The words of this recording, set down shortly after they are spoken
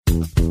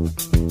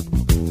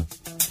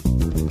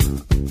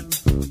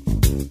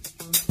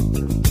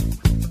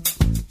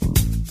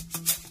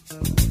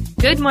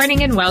Good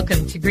morning and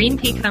welcome to Green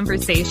Pea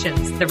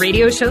Conversations, the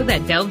radio show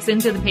that delves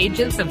into the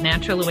pages of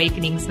Natural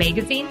Awakenings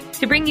magazine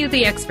to bring you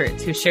the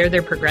experts who share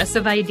their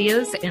progressive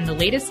ideas and the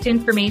latest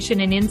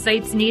information and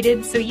insights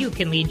needed so you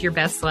can lead your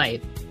best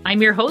life.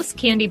 I'm your host,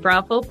 Candy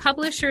Broffel,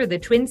 publisher of the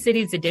Twin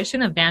Cities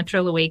edition of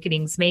Natural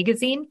Awakenings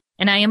magazine,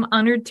 and I am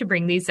honored to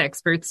bring these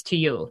experts to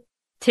you.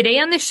 Today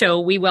on the show,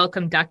 we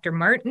welcome Dr.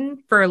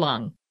 Martin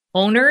Furlong,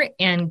 owner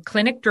and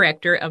clinic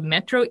director of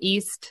Metro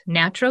East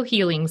Natural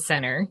Healing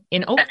Center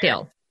in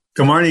Oakdale.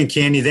 Good morning,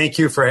 Candy. Thank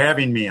you for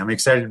having me. I'm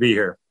excited to be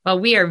here. Well,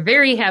 we are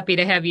very happy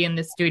to have you in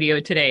the studio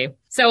today.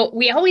 So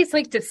we always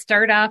like to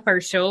start off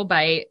our show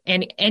by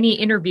any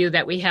interview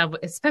that we have,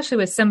 especially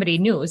with somebody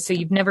new. So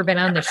you've never been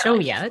on the show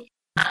yet.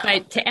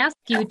 But to ask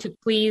you to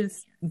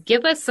please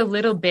give us a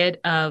little bit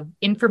of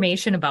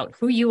information about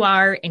who you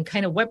are and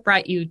kind of what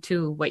brought you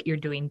to what you're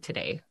doing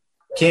today.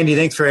 Candy,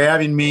 thanks for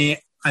having me.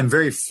 I'm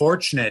very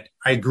fortunate.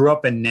 I grew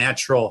up in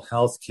natural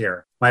health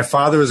care. My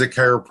father was a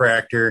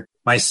chiropractor.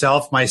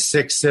 Myself, my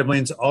 6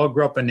 siblings all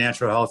grew up in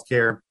natural health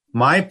care.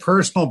 My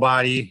personal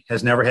body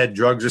has never had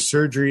drugs or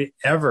surgery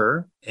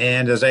ever.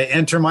 And as I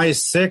enter my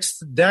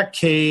 6th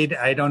decade,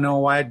 I don't know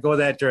why I'd go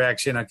that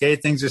direction. Okay,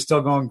 things are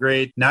still going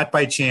great. Not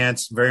by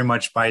chance, very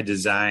much by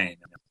design.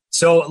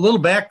 So a little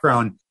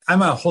background.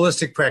 I'm a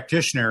holistic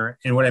practitioner.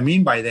 And what I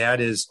mean by that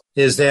is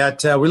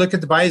that we look at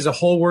the body as a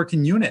whole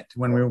working unit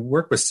when we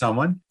work with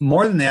someone.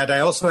 More than that, I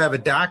also have a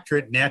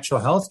doctorate in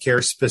natural health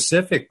care,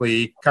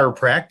 specifically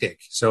chiropractic.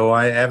 So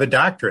I have a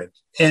doctorate.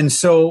 And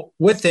so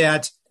with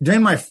that,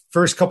 during my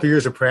first couple of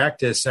years of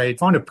practice, I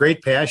found a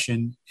great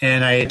passion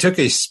and I took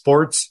a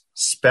sports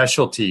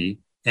specialty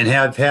and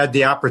have had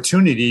the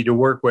opportunity to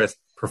work with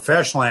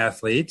professional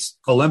athletes,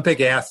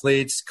 Olympic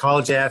athletes,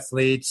 college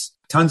athletes,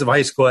 tons of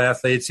high school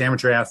athletes,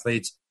 amateur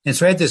athletes. And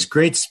so I had this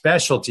great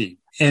specialty.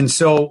 And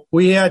so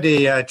we had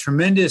a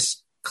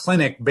tremendous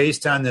clinic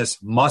based on this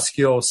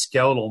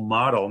musculoskeletal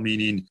model,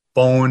 meaning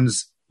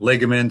bones,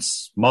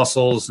 ligaments,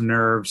 muscles,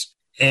 nerves.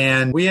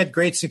 And we had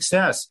great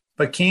success.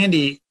 But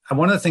Candy,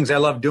 one of the things I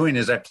love doing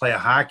is I play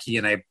hockey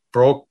and I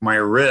broke my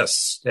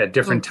wrists at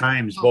different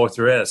times, both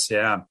wrists.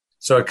 Yeah.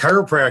 So a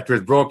chiropractor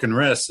with broken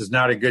wrists is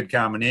not a good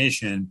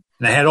combination.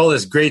 And I had all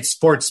this great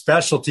sports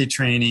specialty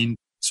training.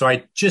 So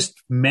I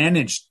just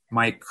managed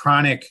my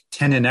chronic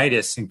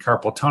tendonitis and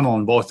carpal tunnel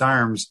in both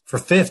arms for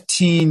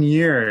 15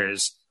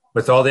 years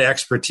with all the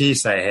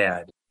expertise I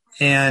had.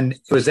 And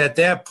it was at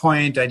that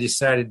point I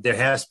decided there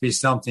has to be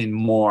something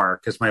more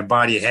because my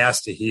body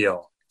has to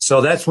heal. So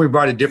that's when we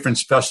brought a different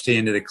specialty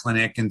into the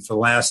clinic. And for the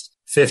last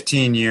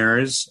 15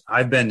 years,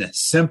 I've been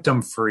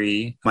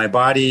symptom-free. My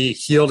body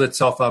healed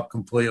itself up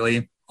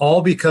completely,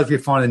 all because we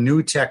found a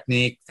new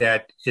technique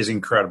that is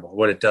incredible,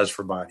 what it does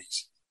for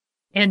bodies.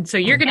 And so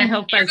you're going to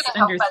help us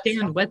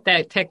understand what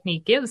that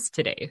technique is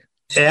today.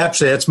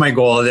 Absolutely. That's my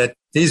goal, that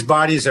these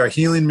bodies are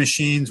healing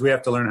machines. We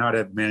have to learn how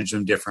to manage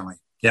them differently.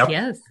 Yep.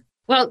 Yes.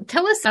 Well,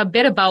 tell us a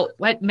bit about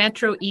what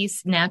Metro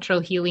East Natural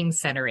Healing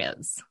Center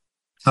is.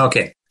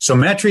 Okay. So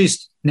Metro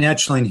East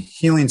Natural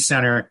Healing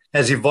Center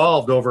has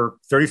evolved over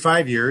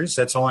 35 years.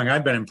 That's how long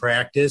I've been in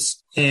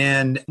practice.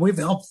 And we've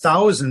helped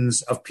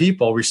thousands of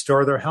people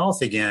restore their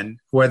health again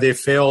where they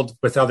failed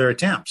with other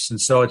attempts.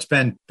 And so it's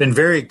been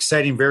very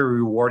exciting, very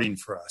rewarding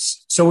for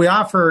us. So we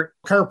offer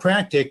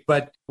chiropractic,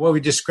 but what we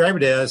describe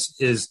it as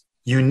is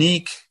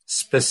unique,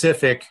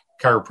 specific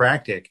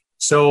chiropractic.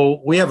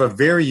 So we have a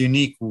very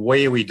unique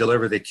way we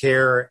deliver the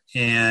care.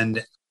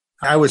 And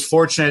I was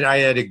fortunate. I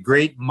had a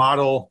great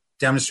model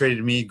demonstrated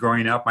to me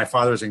growing up. My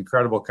father was an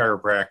incredible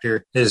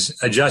chiropractor. His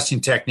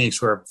adjusting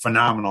techniques were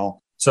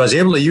phenomenal. So I was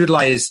able to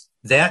utilize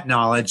that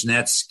knowledge and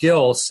that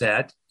skill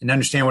set and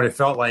understand what it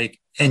felt like.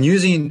 And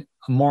using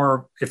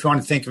more, if you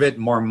want to think of it,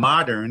 more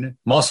modern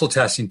muscle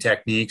testing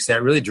techniques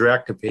that really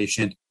direct a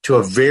patient to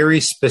a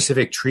very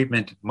specific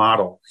treatment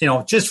model. You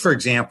know, just for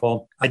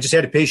example, I just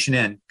had a patient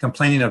in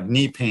complaining of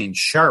knee pain,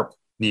 sharp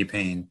knee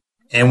pain.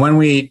 And when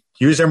we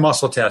used our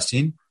muscle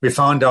testing, we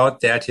found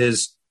out that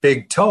his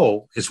big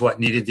toe is what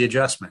needed the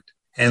adjustment.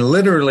 And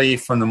literally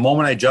from the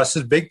moment I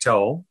adjusted his big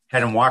toe,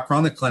 had him walk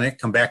around the clinic,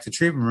 come back to the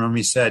treatment room,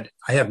 he said,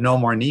 I have no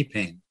more knee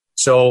pain.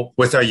 So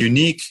with our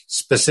unique,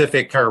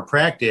 specific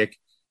chiropractic,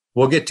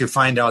 we'll get to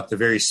find out the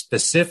very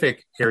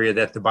specific area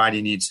that the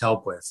body needs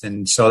help with.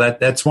 And so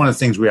that's one of the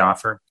things we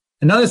offer.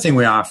 Another thing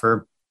we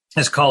offer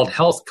is called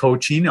health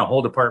coaching, a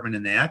whole department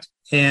in that.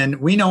 And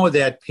we know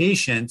that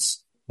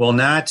patients will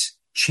not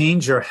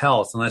change their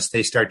health unless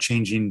they start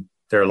changing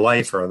their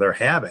life or their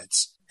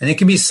habits. And it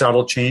can be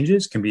subtle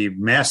changes, can be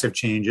massive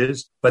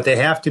changes, but they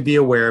have to be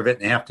aware of it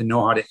and they have to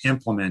know how to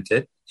implement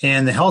it.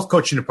 And the health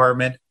coaching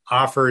department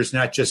offers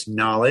not just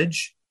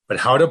knowledge, but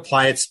how to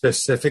apply it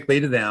specifically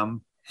to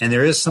them. And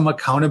there is some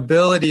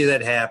accountability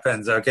that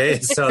happens.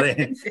 Okay. So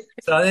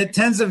it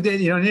tends to,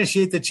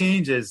 initiate the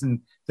changes,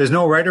 and there's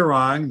no right or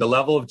wrong. The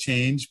level of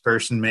change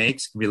person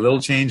makes can be little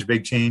change,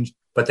 big change,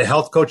 but the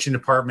health coaching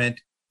department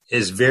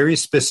is very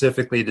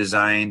specifically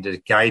designed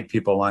to guide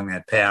people along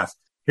that path.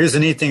 Here's the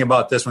neat thing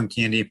about this one,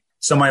 Candy.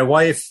 So my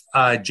wife,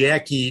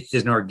 Jackie,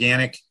 is an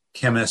organic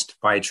chemist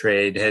by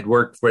trade, had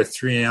worked with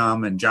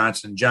 3M and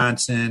Johnson &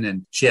 Johnson,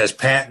 and she has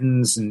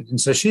patents.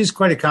 And so she's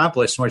quite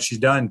accomplished in what she's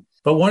done.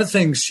 But one of the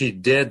things she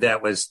did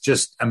that was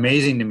just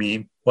amazing to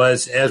me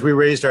was as we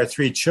raised our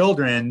 3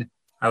 children,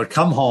 I would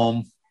come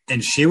home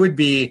and she would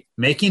be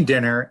making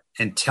dinner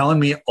and telling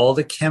me all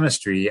the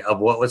chemistry of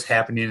what was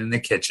happening in the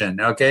kitchen.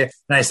 Okay.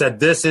 And I said,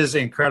 this is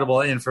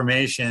incredible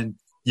information.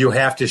 You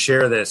have to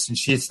share this. And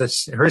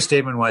her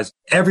statement was,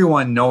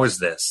 everyone knows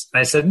this.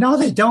 And I said, no,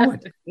 they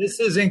don't. This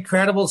is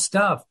incredible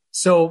stuff.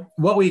 So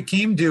what we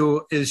came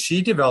to is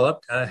she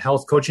developed a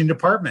health coaching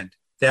department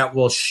that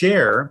will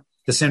share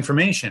this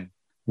information.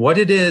 What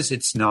it is,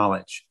 it's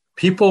knowledge.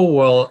 People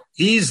will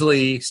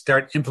easily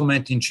start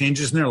implementing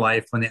changes in their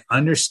life when they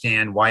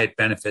understand why it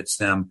benefits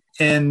them.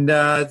 And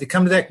they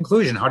come to that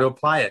conclusion, how to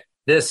apply it.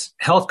 This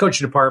health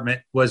coaching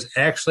department was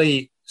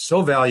actually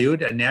so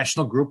valued, a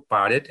national group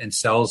bought it and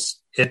sells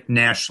it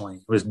nationally.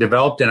 It was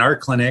developed in our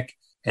clinic,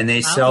 and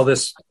they sell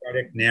this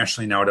product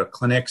nationally now to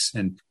clinics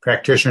and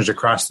practitioners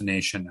across the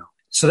nation now.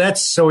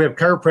 So we have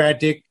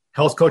chiropractic,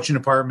 health coaching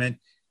department.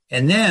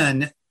 And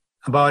then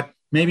about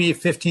maybe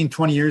 15,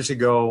 20 years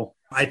ago,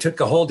 I took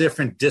a whole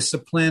different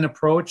discipline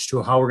approach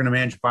to how we're going to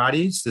manage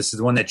bodies. This is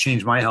the one that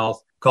changed my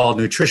health, called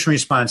nutrition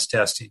response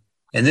testing.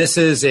 And this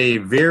is a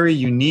very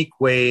unique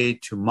way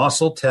to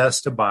muscle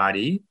test a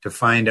body to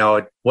find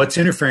out what's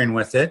interfering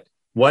with it,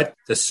 what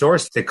the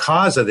source, the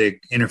cause of the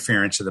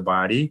interference of the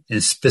body,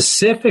 and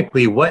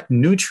specifically what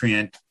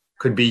nutrient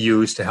could be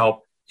used to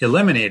help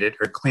eliminate it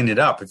or clean it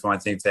up, if you want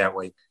to think that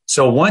way.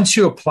 So once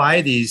you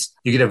apply these,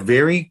 you get a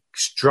very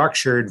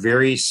structured,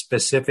 very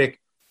specific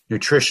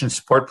nutrition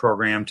support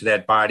program to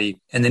that body.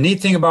 And the neat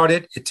thing about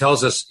it, it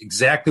tells us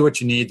exactly what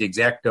you need, the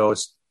exact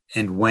dose,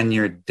 and when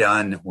you're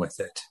done with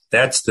it.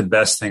 That's the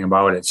best thing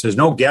about it. So there's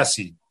no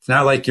guessing. It's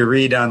not like you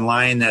read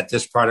online that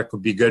this product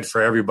would be good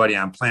for everybody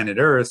on planet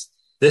Earth.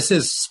 This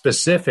is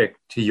specific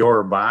to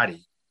your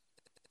body.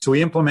 So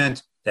we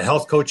implement the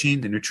health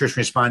coaching, the nutrition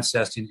response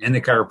testing, and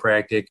the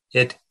chiropractic.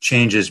 It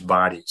changes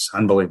bodies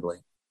unbelievably.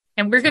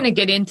 And we're going to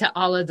get into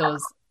all of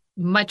those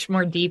much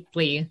more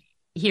deeply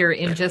here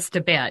in just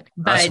a bit.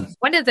 But awesome.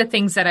 One of the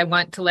things that I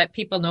want to let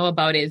people know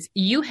about is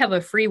you have a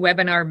free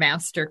webinar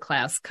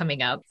masterclass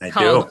coming up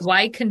called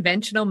Why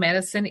Conventional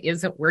Medicine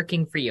Isn't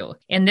Working for You.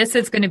 And this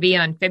is going to be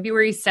on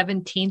February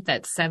 17th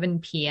at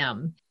 7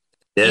 p.m.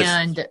 Yes.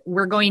 And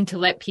we're going to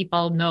let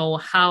people know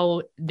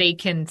how they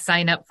can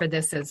sign up for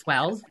this as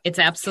well. It's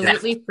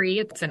absolutely free.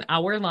 It's an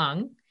hour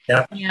long.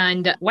 Yeah.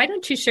 And why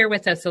don't you share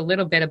with us a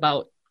little bit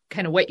about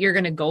kind of what you're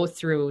going to go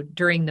through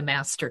during the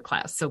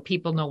masterclass so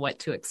people know what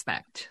to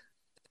expect?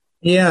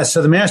 Yeah,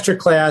 so the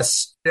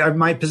masterclass,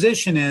 my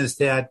position is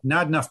that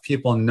not enough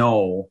people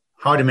know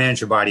how to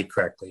manage your body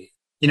correctly.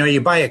 You know,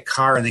 you buy a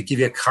car and they give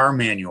you a car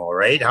manual,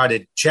 right? How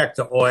to check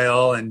the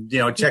oil and,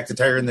 check the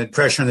tire and the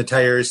pressure on the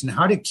tires and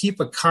how to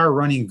keep a car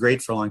running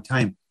great for a long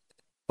time.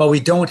 But we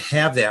don't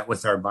have that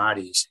with our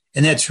bodies.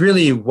 And that's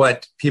really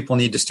what people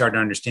need to start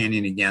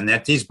understanding again,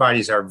 that these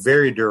bodies are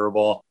very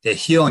durable. They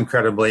heal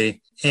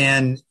incredibly.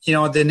 And,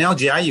 the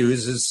analogy I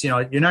use is,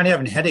 you're not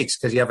having headaches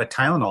because you have a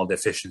Tylenol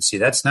deficiency.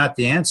 That's not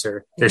the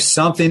answer. There's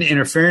something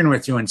interfering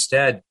with you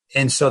instead.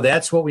 And so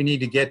that's what we need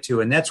to get to.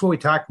 And that's what we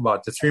talk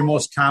about, the 3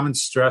 most common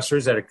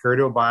stressors that occur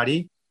to a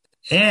body.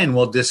 And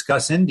we'll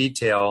discuss in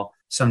detail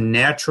some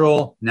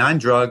natural,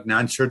 non-drug,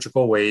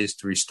 non-surgical ways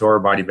to restore our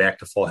body back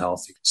to full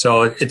health.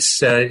 So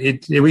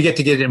we get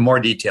to get in more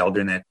detail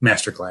during that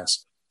masterclass.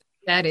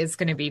 That is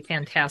going to be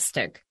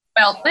fantastic.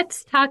 Well,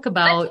 let's talk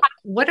about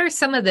what are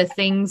some of the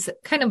things,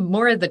 kind of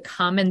more of the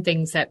common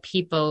things that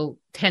people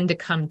tend to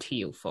come to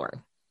you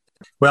for?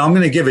 Well, I'm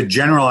going to give a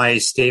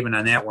generalized statement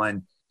on that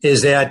one,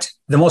 is that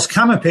the most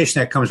common patient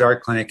that comes to our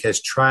clinic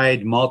has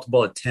tried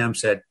multiple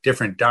attempts at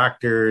different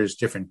doctors,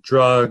 different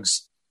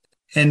drugs.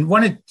 And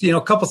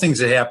a couple things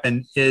that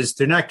happen is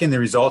they're not getting the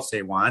results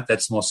they want.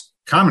 That's the most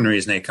common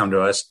reason they come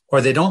to us,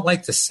 or they don't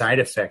like the side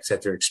effects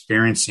that they're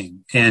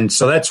experiencing. And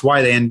so that's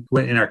why they end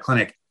in our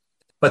clinic.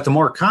 But the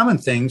more common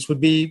things would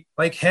be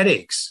like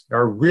headaches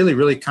are really,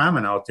 really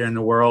common out there in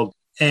the world.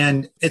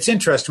 And it's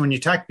interesting when you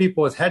talk to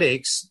people with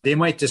headaches, they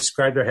might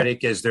describe their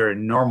headache as their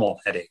normal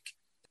headache,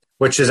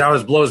 which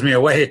always blows me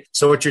away.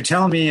 So what you're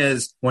telling me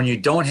is when you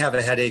don't have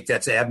a headache,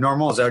 that's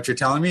abnormal. Is that what you're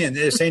telling me? And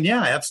they're saying,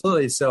 yeah,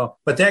 absolutely. So,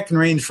 but that can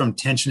range from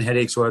tension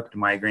headaches to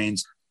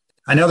migraines.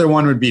 Another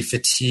one would be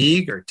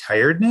fatigue or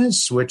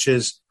tiredness, which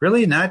is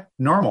really not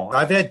normal.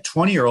 I've had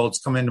 20-year-olds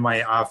come into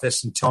my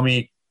office and tell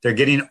me they're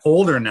getting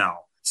older now.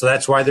 So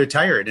that's why they're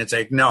tired. It's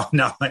like, no.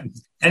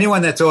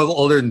 Anyone that's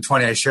older than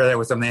 20, I share that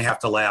with them. They have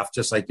to laugh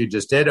just like you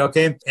just did.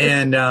 Okay.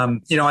 And, I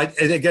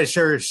got to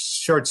share a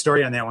short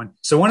story on that one.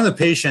 So one of the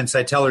patients,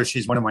 I tell her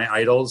she's one of my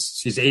idols.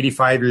 She's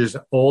 85 years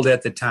old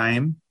at the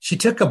time. She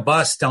took a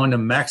bus down to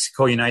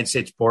Mexico, United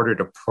States border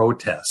to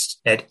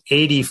protest at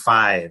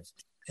 85.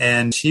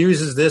 And she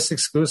uses this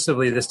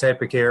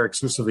type of care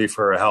exclusively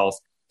for her health.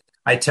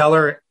 I tell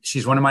her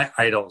she's one of my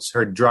idols.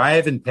 Her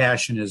drive and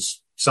passion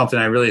is something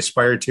I really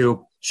aspire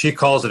to. She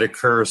calls it a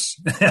curse.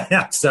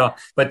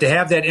 But to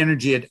have that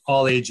energy at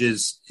all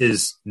ages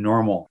is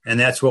normal. And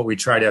that's what we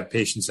try to have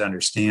patients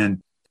understand.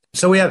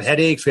 So we have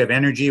headaches, we have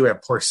energy, we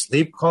have poor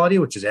sleep quality,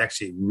 which is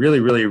actually really,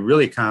 really,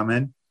 really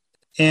common.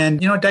 And,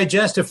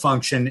 digestive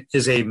function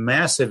is a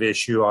massive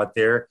issue out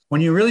there.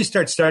 When you really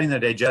start studying the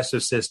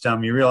digestive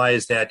system, you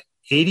realize that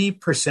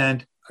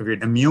 80% of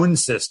your immune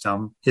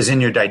system is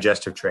in your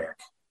digestive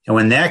tract. And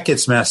when that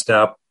gets messed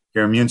up,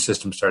 your immune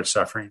system starts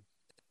suffering.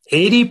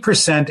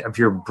 80% of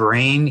your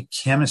brain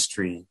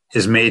chemistry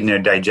is made in your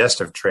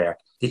digestive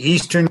tract. The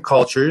Eastern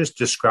cultures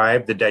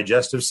describe the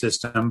digestive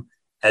system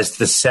as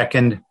the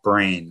second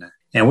brain.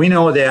 And we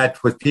know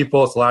that with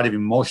people with a lot of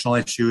emotional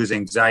issues,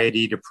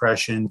 anxiety,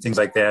 depression, things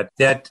like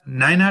that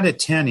 9 out of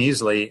 10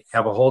 easily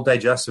have a whole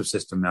digestive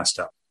system messed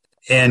up.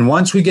 And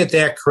once we get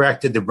that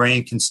corrected, the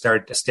brain can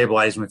start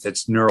stabilizing with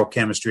its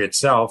neurochemistry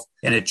itself,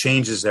 and it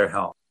changes their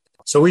health.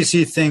 So we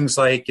see things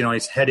like,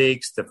 it's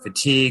headaches, the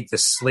fatigue, the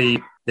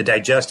sleep, the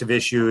digestive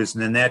issues,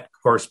 and then that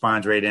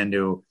corresponds right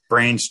into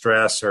brain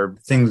stress or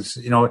things.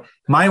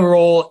 My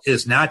role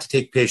is not to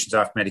take patients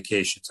off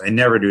medications. I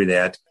never do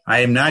that. I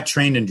am not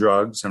trained in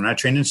drugs. I'm not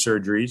trained in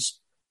surgeries,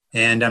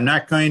 and I'm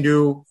not going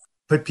to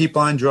put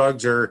people on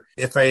drugs. Or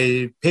if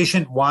a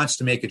patient wants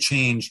to make a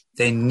change,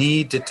 they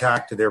need to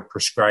talk to their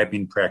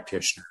prescribing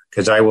practitioner,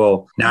 because I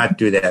will not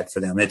do that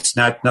for them. It's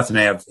nothing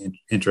I have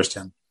interest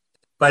in.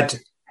 But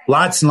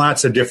lots and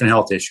lots of different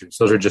health issues.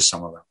 Those are just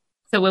some of them.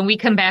 So when we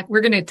come back, we're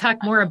going to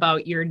talk more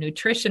about your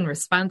nutrition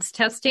response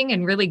testing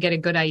and really get a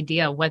good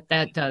idea what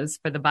that does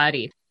for the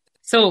body.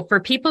 So for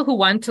people who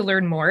want to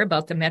learn more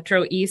about the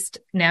Metro East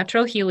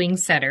Natural Healing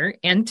Center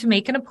and to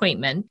make an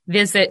appointment,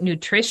 visit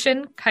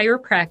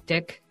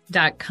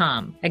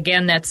nutritionchiropractic.com.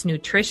 Again, that's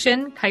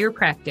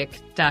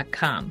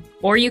nutritionchiropractic.com.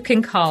 Or you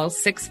can call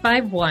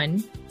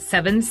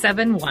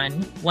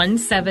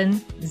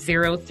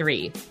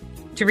 651-771-1703.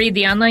 To read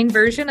the online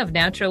version of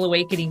Natural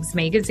Awakenings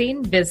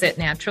magazine, visit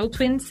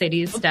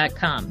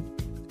naturaltwincities.com.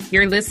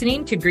 You're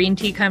listening to Green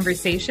Tea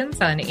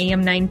Conversations on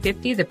AM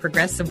 950, the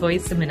Progressive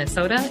Voice of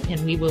Minnesota,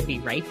 and we will be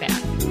right back.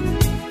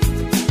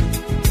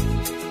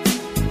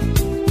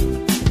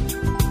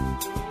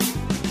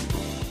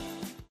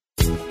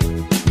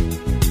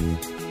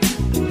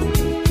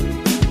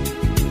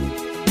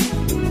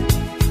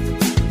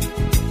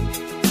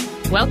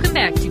 Welcome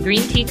back to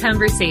Green Tea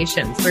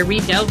Conversations, where we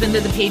delve into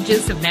the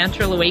pages of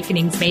Natural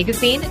Awakenings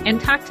magazine and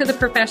talk to the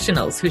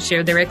professionals who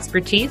share their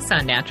expertise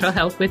on natural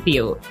health with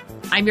you.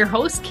 I'm your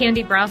host,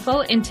 Candy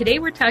Brothel, and today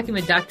we're talking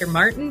with Dr.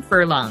 Martin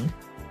Furlong,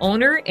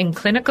 owner and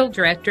clinical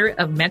director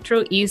of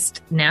Metro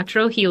East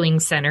Natural Healing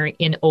Center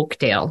in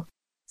Oakdale.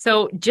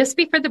 So just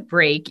before the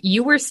break,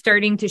 you were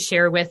starting to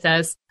share with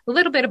us a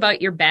little bit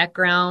about your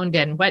background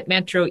and what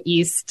Metro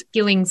East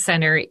Healing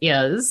Center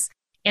is.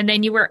 And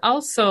then you were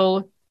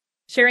also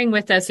sharing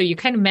with us, or you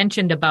kind of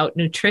mentioned about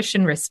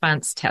nutrition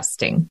response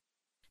testing.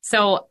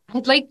 So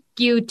I'd like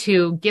you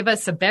to give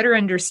us a better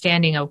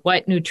understanding of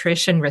what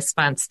nutrition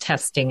response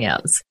testing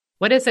is.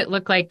 What does it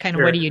look like? Kind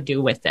of What do you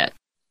do with it?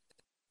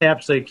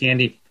 Absolutely,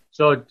 Candy.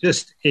 So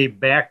just a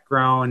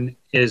background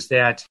is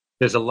that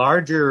there's a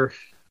larger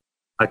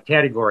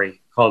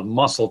category called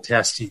muscle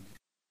testing.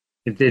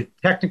 The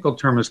technical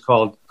term is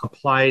called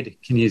applied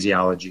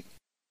kinesiology.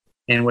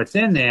 And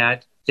within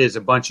that is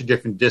a bunch of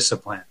different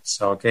disciplines,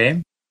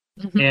 okay?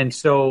 Mm-hmm. And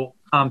so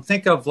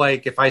think of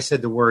like if I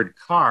said the word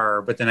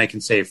car, but then I can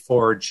say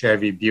Ford,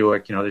 Chevy,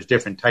 Buick, there's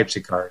different types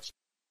of cars.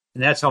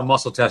 And that's how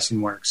muscle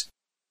testing works.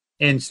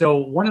 And so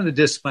one of the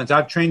disciplines,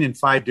 I've trained in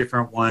 5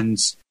 different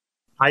ones.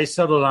 I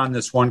settled on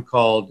this one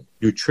called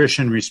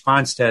nutrition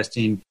response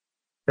testing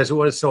because it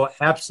was so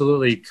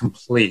absolutely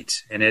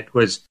complete. And it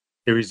was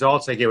the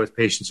results I get with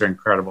patients are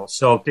incredible.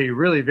 So they're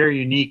really very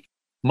unique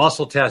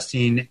muscle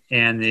testing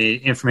and the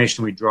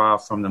information we draw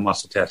from the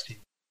muscle testing.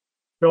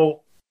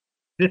 So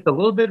just a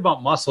little bit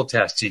about muscle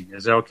testing.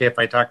 Is it okay if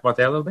I talk about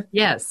that a little bit?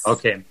 Yes.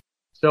 Okay.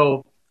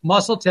 So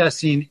muscle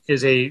testing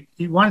is you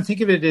want to think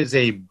of it as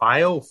a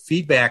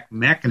biofeedback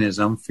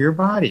mechanism for your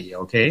body,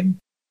 okay?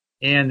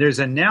 And there's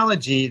an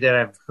analogy that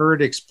I've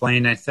heard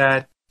explained. I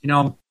thought,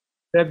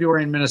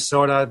 February in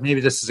Minnesota, maybe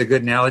this is a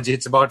good analogy.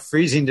 It's about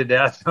freezing to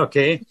death,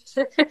 okay?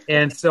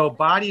 And so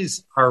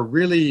bodies are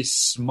really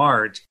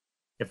smart.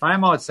 If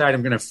I'm outside,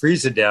 I'm going to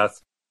freeze to death.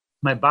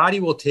 My body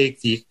will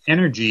take the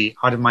energy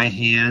out of my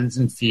hands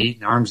and feet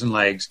and arms and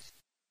legs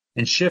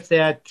and shift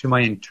that to my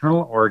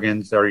internal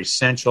organs that are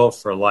essential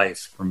for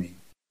life for me.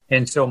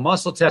 And so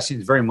muscle testing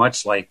is very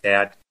much like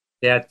that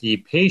the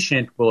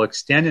patient will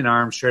extend an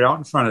arm straight out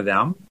in front of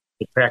them.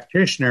 The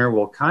practitioner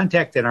will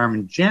contact that arm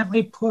and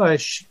gently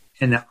push,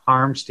 and the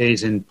arm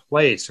stays in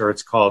place, or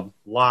it's called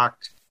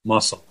locked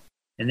muscle.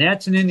 And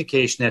that's an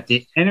indication that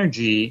the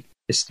energy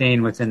is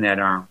staying within that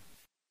arm.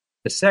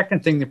 The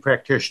second thing the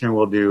practitioner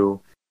will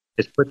do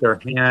is put their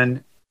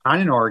hand on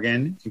an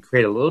organ and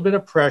create a little bit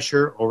of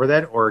pressure over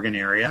that organ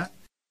area.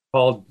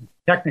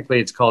 Technically,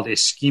 it's called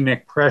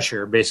ischemic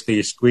pressure. Basically,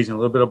 you're squeezing a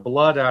little bit of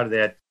blood out of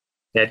that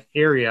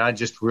area,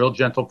 just real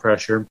gentle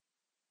pressure.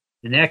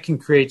 And that can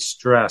create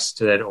stress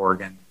to that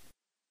organ.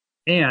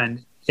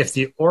 And if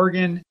the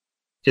organ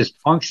is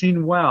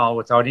functioning well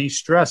without any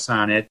stress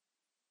on it,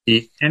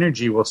 the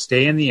energy will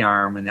stay in the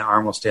arm and the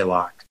arm will stay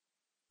locked.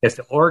 If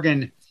the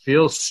organ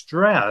feels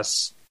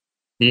stress,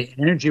 the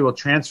energy will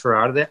transfer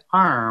out of the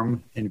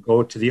arm and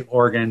go to the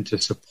organ to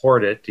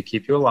support it, to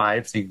keep you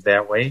alive. Think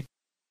that way.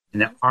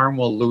 And the arm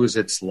will lose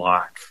its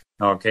lock.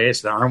 Okay,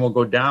 so the arm will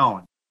go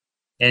down.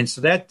 And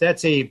so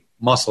that's a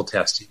muscle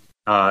testing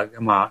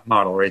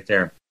model right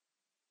there.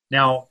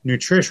 Now,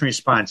 nutrition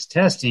response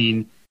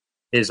testing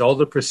is all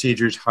the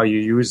procedures, how you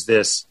use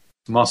this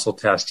muscle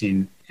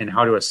testing and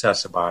how to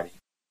assess a body.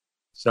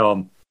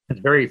 So it's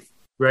very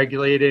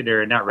regulated,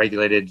 or not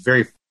regulated,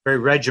 very, very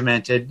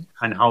regimented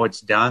on how it's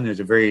done. There's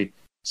a very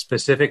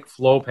specific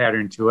flow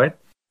pattern to it.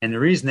 And the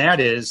reason that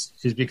is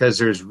because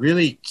there's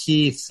really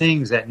key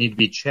things that need to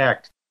be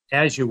checked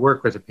as you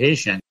work with a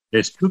patient.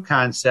 There's two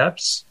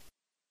concepts.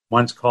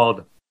 One's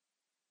called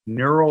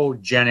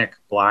neurogenic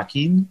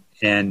blocking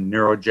and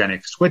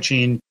neurogenic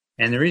switching.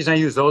 And the reason I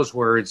use those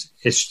words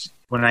is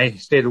when I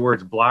say the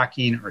words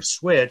blocking or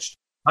switched,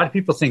 a lot of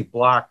people think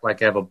block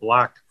like I have a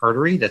blocked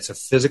artery. That's a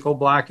physical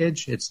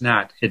blockage. It's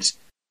not. It's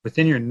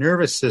within your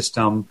nervous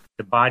system.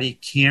 The body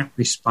can't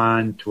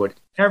respond to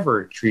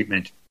whatever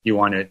treatment you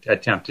want to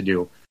attempt to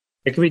do.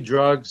 It could be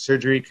drugs,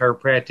 surgery,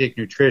 chiropractic,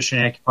 nutrition,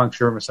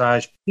 acupuncture,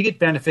 massage. You get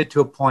benefit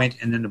to a point,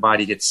 and then the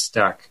body gets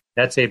stuck.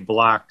 That's a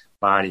blocked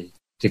body.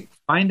 To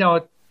find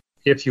out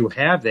if you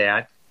have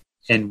that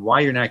and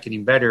why you're not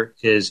getting better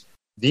is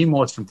the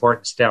most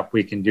important step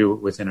we can do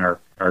within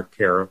our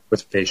care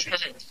with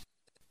patients.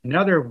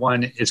 Another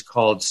one is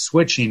called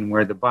switching,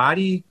 where the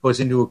body goes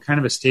into a kind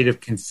of a state of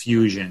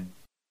confusion.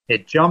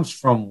 It jumps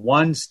from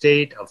one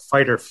state of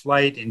fight or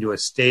flight into a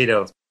state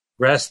of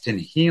rest and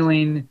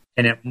healing,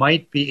 and it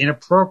might be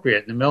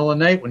inappropriate. In the middle of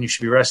the night when you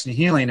should be resting and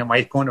healing, it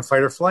might go into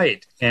fight or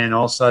flight, and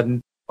all of a sudden,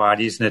 the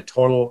body's in a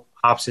total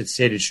opposite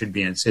state it should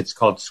be in. It's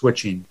called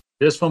switching.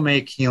 This will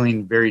make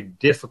healing very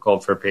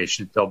difficult for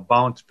patients. They'll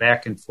bounce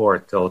back and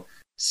forth. They'll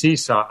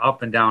seesaw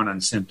up and down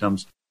on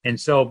symptoms. And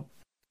so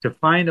to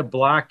find a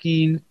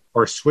blocking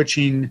or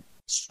switching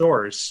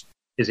source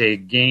is a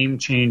game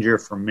changer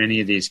for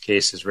many of these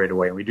cases right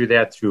away. And we do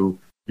that through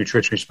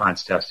nutrition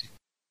response testing.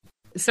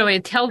 So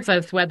it tells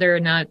us whether or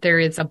not there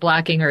is a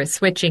blocking or a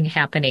switching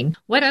happening.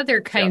 What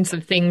other kinds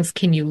of things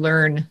can you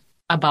learn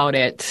about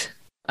it,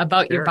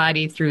 about your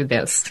body through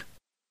this?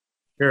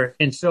 Sure.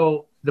 And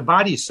so the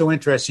body is so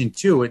interesting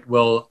too. It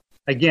will,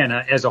 again,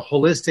 as a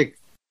holistic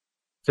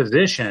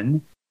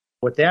physician,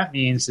 what that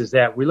means is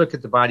that we look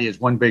at the body as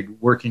one big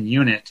working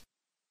unit.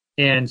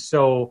 And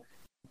so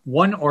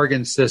one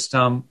organ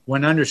system,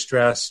 when under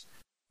stress,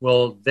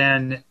 will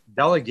then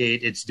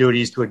delegate its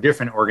duties to a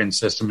different organ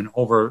system and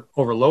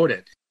overload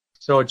it.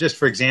 So just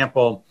for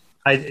example,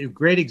 a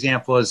great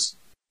example is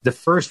the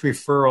first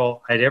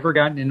referral I'd ever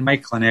gotten into my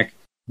clinic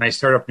when I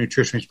started up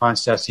nutrition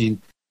response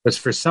testing was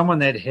for someone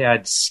that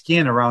had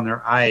skin around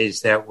their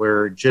eyes that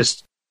were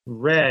just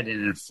red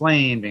and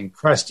inflamed and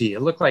crusty.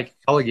 It looked like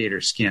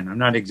alligator skin. I'm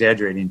not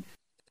exaggerating.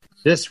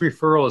 This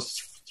referral is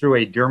through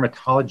a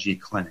dermatology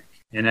clinic.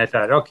 And I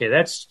thought, okay,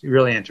 that's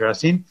really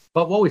interesting.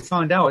 But what we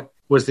found out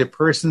was the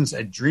person's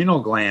adrenal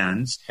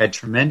glands had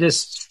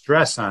tremendous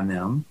stress on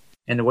them.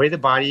 And the way the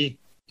body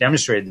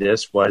demonstrated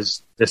this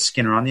was the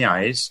skin around the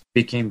eyes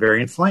became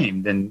very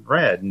inflamed and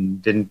red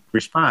and didn't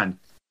respond.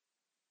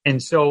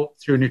 And so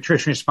through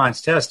nutrition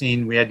response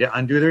testing, we had to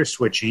undo their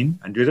switching,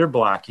 undo their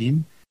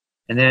blocking,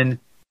 and then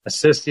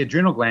assist the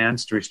adrenal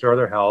glands to restore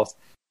their health.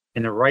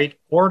 In the right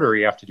order,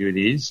 you have to do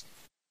these.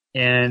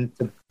 And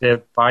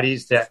the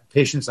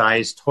patient's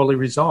eyes totally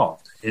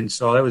resolved. And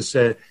so that was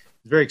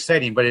very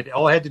exciting, but it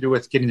all had to do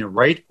with getting the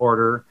right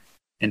order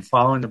and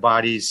following the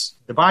body's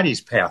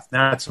path,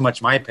 not so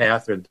much my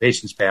path or the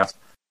patient's path,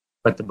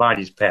 but the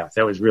body's path.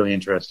 That was really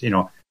interesting,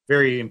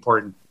 very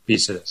important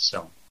piece of this.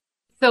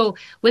 So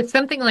with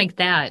something like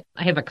that,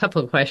 I have a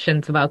couple of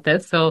questions about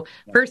this. So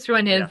first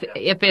one is,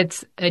 if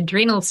it's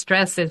adrenal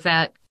stress, is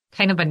that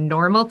kind of a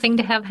normal thing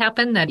to have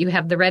happen, that you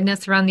have the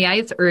redness around the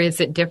eyes, or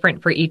is it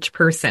different for each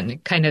person?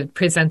 It kind of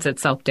presents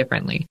itself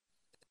differently.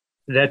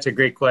 That's a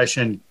great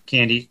question,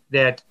 Candy,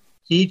 that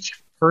each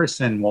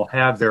person will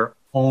have their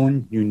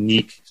own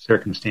unique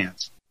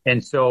circumstance.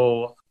 And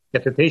so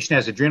if a patient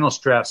has adrenal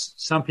stress,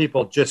 some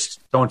people just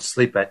don't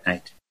sleep at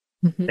night.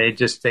 Mm-hmm.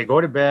 They go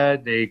to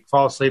bed, they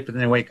fall asleep, and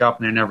then they wake up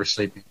and they're never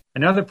sleeping.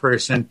 Another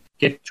person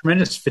get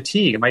tremendous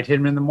fatigue. It might hit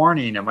them in the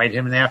morning, it might hit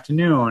them in the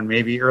afternoon,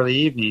 maybe early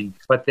evening,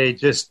 but they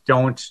just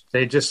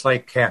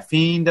like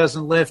caffeine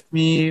doesn't lift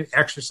me,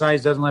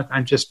 exercise doesn't lift.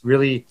 I'm just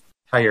really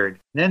tired.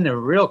 And then the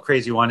real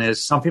crazy one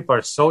is some people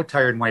are so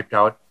tired and wiped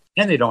out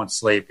and they don't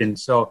sleep. And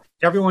so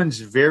everyone's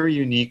very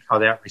unique how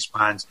that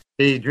responds.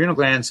 The adrenal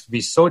glands can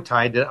be so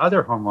tied to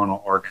other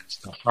hormonal organs,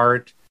 the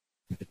heart,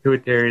 the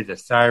pituitary, the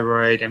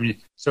thyroid.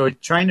 So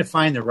trying to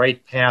find the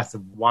right path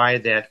of why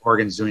that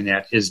organ's doing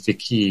that is the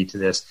key to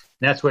this.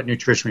 And that's what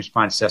nutrition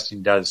response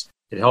testing does.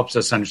 It helps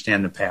us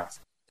understand the path.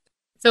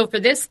 So for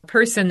this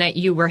person that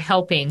you were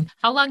helping,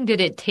 how long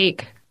did it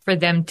take for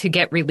them to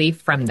get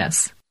relief from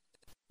this?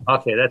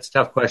 Okay, that's a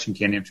tough question,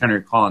 Candy. I'm trying to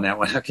recall on that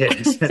one. Okay,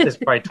 that's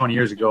probably 20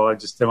 years ago. I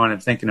just the one I'm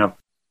thinking of.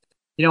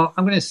 I'm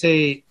going to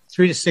say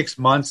 3 to 6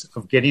 months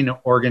of getting an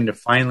organ to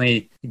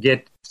finally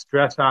get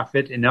stress off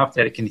it enough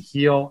that it can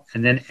heal,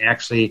 and then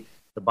actually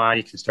the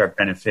body can start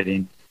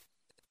benefiting.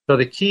 So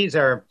the keys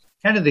are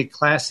kind of the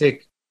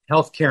classic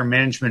healthcare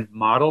management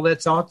model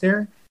that's out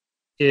there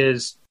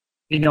is,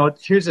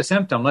 here's a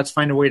symptom. Let's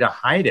find a way to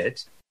hide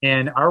it.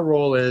 And our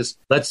role is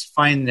let's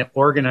find the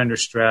organ under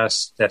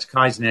stress that's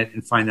causing it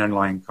and find the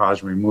underlying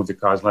cause and remove the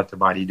cause, let the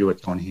body do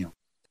its own heal.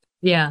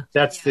 Yeah.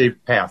 That's the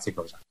path it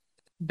goes on.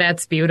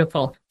 That's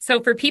beautiful. So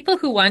for people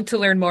who want to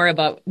learn more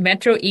about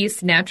Metro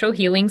East Natural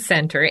Healing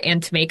Center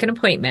and to make an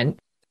appointment,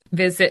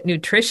 visit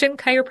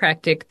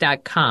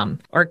nutritionchiropractic.com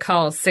or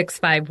call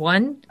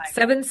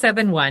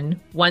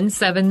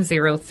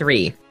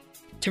 651-771-1703.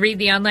 To read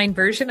the online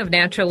version of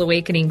Natural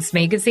Awakenings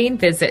magazine,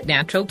 visit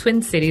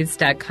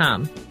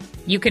naturaltwincities.com.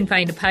 You can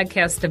find a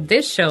podcast of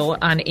this show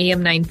on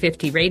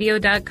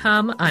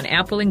am950radio.com, on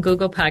Apple and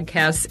Google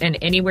Podcasts, and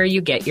anywhere you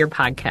get your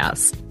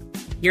podcasts.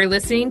 You're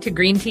listening to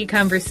Green Tea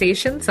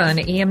Conversations on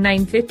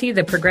AM950,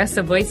 the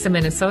progressive voice of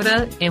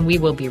Minnesota, and we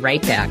will be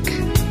right back.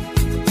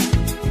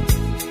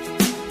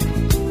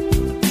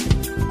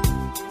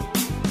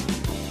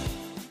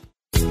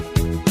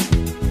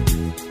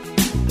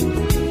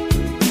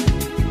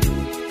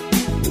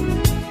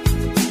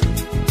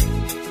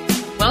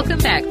 Welcome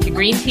back to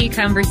Green Tea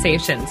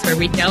Conversations, where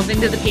we delve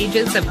into the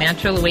pages of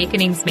Natural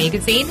Awakenings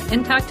magazine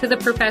and talk to the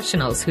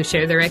professionals who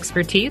share their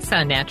expertise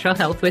on natural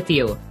health with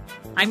you.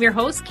 I'm your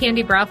host,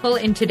 Candy Brothel,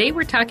 and today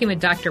we're talking with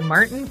Dr.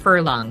 Martin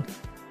Furlong,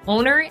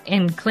 owner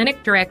and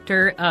clinic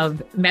director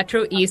of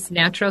Metro East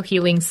Natural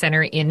Healing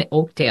Center in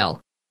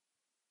Oakdale.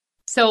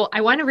 So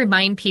I want to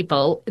remind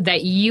people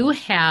that you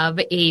have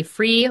a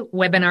free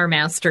webinar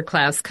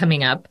masterclass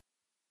coming up.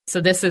 So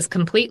this is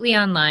completely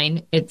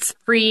online. It's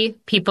free.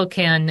 People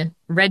can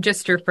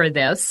register for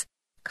this,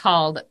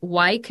 called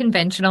Why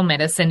Conventional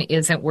Medicine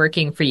Isn't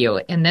Working for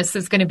You. And this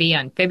is going to be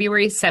on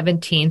February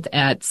 17th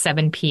at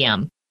 7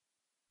 p.m.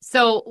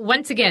 So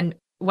once again,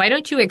 why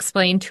don't you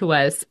explain to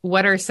us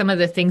what are some of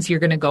the things you're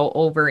going to go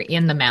over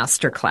in the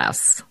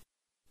masterclass?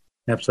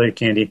 Absolutely,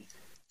 Candy.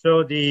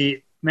 So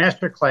the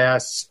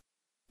masterclass,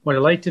 what I'd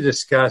like to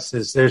discuss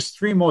is there's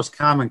 3 most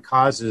common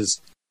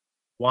causes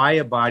why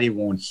a body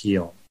won't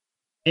heal.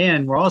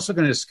 And we're also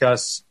going to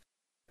discuss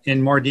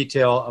in more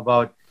detail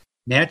about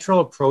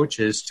natural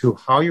approaches to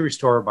how you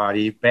restore a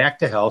body back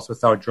to health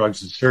without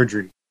drugs and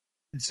surgery.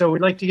 And so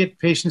we'd like to get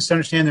patients to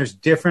understand there's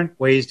different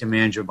ways to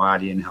manage a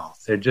body in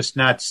health. They're just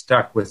not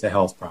stuck with the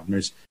health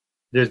problem.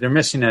 They're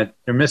missing a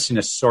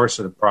source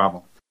of the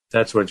problem.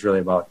 That's what it's really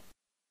about.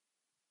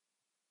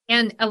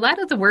 And a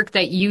lot of the work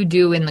that you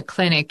do in the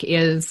clinic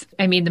is,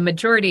 the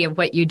majority of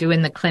what you do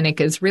in the clinic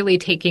is really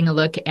taking a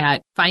look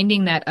at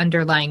finding that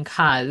underlying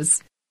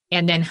cause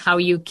and then how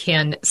you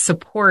can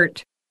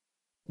support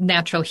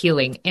natural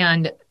healing.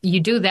 And you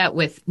do that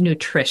with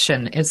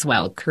nutrition as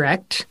well,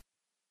 correct?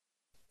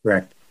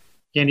 Correct.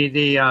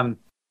 Candy,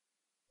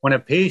 when a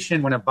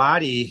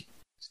body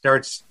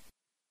starts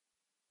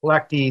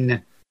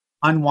collecting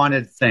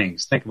unwanted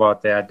things, think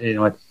about that.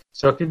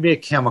 So it could be a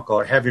chemical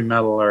or heavy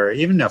metal or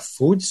even a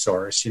food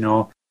source,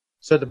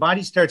 So the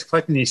body starts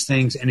collecting these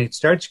things and it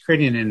starts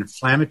creating an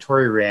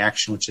inflammatory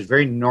reaction, which is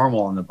very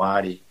normal in the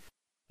body.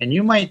 And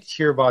you might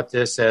hear about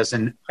this as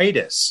an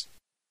itis,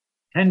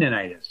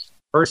 tendinitis,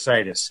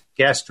 bursitis,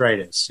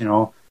 gastritis,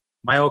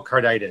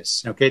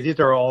 myocarditis. Okay, these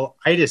are all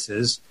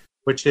itises,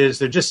 which is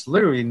they're just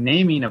literally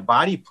naming a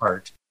body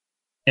part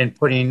and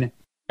putting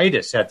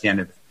itis at the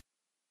end of it.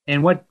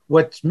 And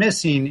what's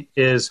missing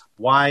is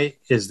why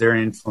is there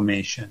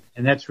inflammation?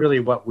 And that's really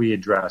what we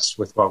address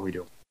with what we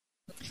do.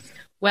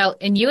 Well,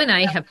 and you and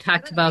I have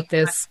talked about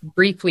this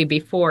briefly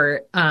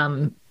before,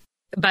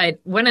 but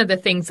one of the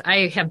things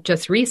I have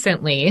just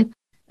recently,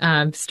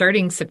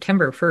 starting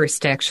September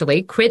 1st,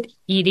 actually, quit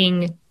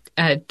eating,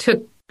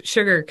 took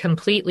sugar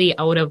completely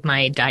out of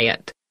my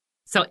diet.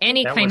 So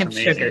any kind of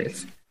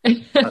sugars.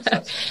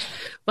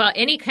 Well,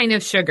 any kind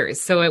of sugars.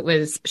 So it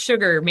was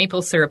sugar,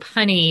 maple syrup,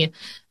 honey,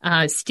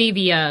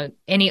 stevia,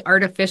 any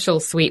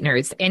artificial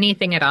sweeteners,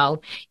 anything at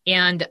all.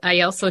 And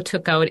I also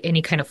took out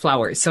any kind of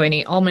flours. So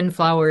any almond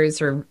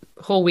flours or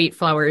whole wheat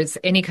flours,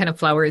 any kind of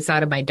flours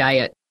out of my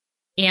diet.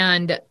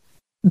 And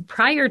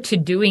prior to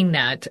doing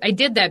that, I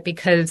did that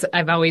because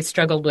I've always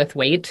struggled with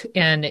weight.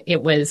 And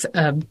it was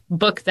a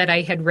book that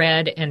I had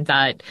read and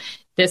thought,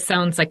 this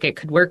sounds like it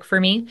could work for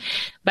me.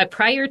 But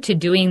prior to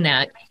doing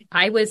that,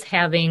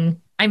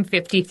 I'm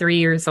 53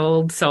 years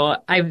old, so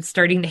I was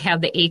starting to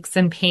have the aches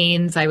and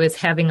pains. I was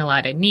having a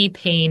lot of knee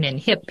pain and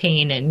hip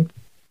pain and,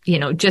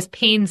 just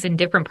pains in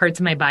different parts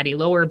of my body,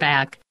 lower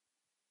back.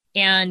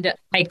 And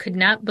I could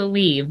not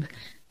believe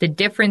the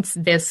difference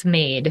this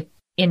made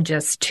in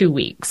just 2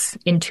 weeks.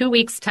 In 2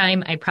 weeks'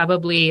 time, I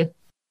probably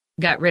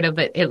got rid of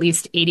at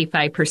least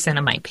 85%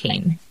 of my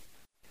pain.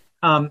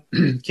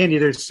 Candy,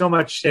 there's so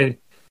much.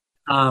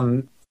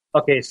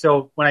 Okay,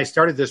 so when I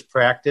started this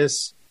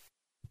practice,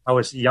 I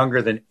was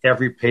younger than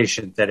every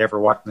patient that ever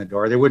walked in the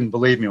door. They wouldn't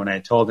believe me when I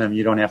told them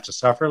you don't have to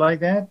suffer like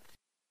that.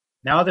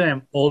 Now that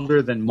I'm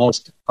older than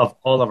most of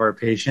all of our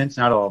patients,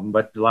 not all of them,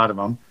 but a lot of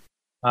them,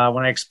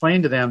 when I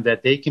explain to them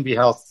that they can be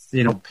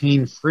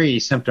pain-free,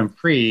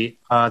 symptom-free,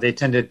 they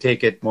tend to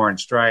take it more in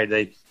stride.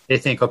 They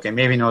think, okay,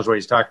 maybe he knows what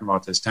he's talking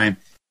about this time.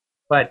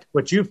 But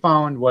what you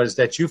found was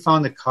that you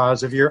found the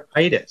cause of your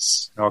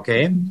itis,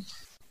 okay?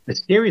 The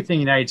scary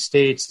thing in the United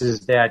States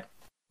is that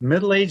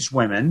middle-aged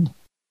women,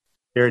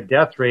 their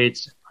death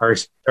rates are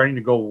starting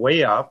to go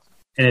way up,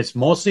 and it's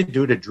mostly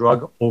due to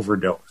drug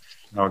overdose,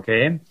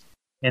 okay?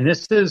 And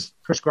this is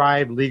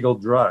prescribed legal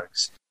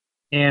drugs.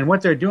 And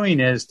what they're doing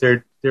is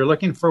they're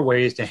looking for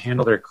ways to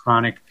handle their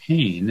chronic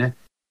pain.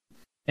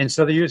 And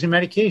so they're using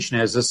medication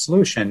as a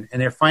solution,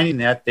 and they're finding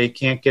that they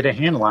can't get a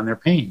handle on their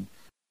pain.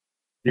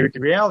 The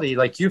reality,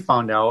 like you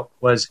found out,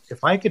 was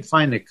if I could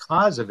find the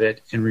cause of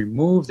it and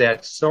remove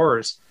that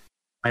source,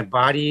 my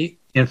body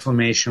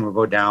inflammation would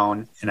go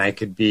down and I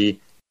could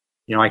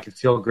I could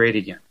feel great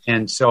again.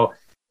 And so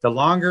the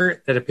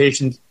longer that a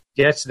patient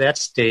gets to that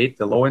state,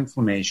 the low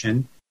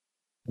inflammation,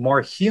 the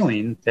more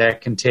healing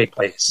that can take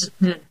place.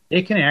 Mm-hmm.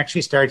 It can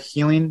actually start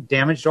healing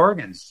damaged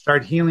organs,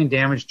 start healing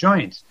damaged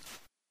joints.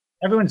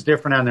 Everyone's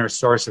different on their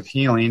source of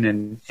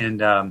healing and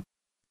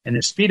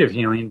their speed of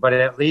healing, but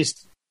at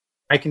least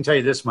I can tell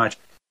you this much.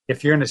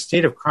 If you're in a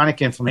state of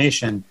chronic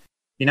inflammation,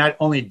 you not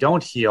only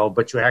don't heal,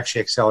 but you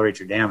actually accelerate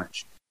your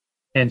damage.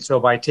 And so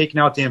by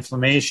taking out the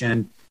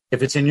inflammation,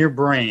 if it's in your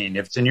brain,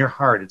 if it's in your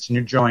heart, it's in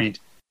your joint,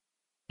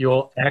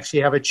 you'll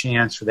actually have a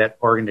chance for that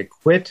organ to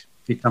quit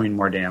becoming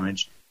more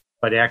damaged,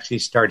 but actually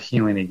start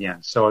healing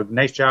again. So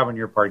nice job on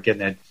your part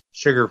getting that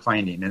sugar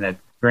finding and that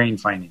grain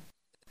finding.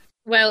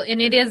 Well,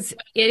 and it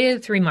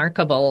is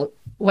remarkable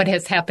what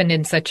has happened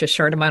in such a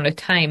short amount of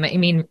time. I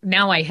mean,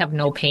 now I have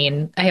no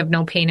pain. I have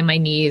no pain in my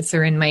knees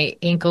or in my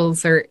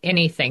ankles or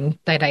anything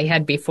that I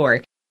had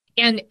before.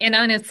 And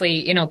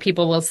honestly,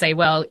 people will say,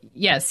 well,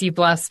 yes, you've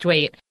lost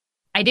weight.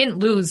 I didn't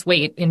lose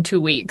weight in 2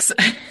 weeks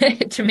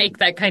to make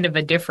that kind of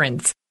a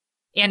difference.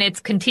 And it's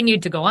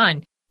continued to go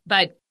on.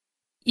 But,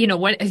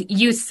 what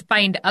you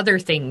find other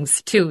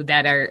things, too,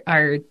 that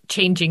are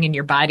changing in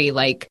your body,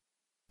 like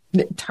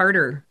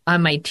tartar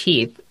on my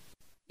teeth,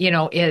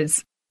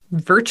 is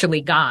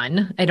virtually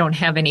gone. I don't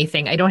have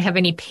anything. I don't have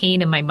any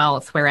pain in my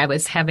mouth where I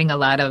was having a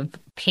lot of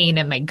pain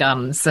in my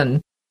gums.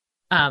 And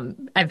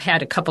I've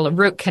had a couple of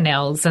root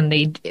canals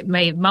and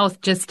my mouth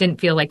just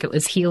didn't feel like it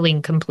was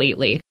healing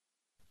completely.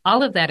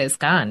 All of that is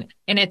gone.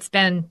 And it's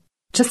been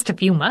just a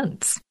few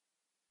months.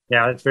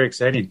 Yeah, that's very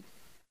exciting.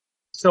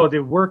 So the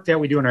work that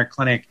we do in our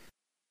clinic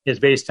is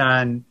based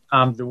on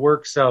the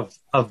works of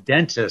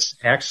dentists,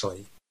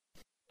 actually.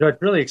 So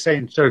it's really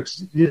exciting. So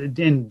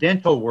in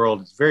dental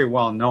world, it's very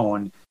well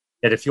known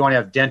that if you want to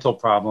have dental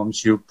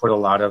problems, you put a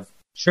lot of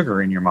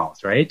sugar in your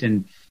mouth, right?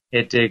 And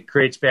it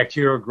creates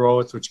bacterial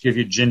growth, which give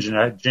you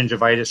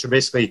gingivitis, or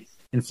basically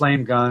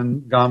inflamed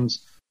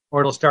gums, or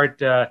it'll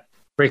start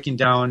breaking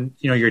down,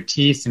 your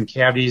teeth and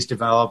cavities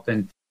develop.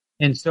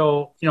 And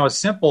so, a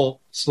simple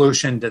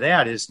solution to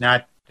that is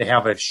not to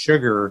have a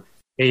sugar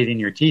aid in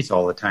your teeth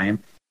all the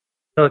time.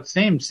 So it's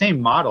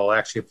same model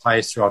actually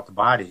applies throughout the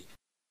body.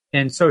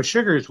 And so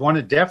sugar is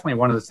definitely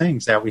one of the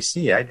things that we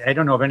see. I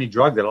don't know of any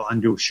drug that'll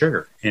undo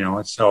sugar,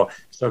 So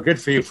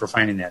good for you for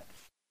finding that.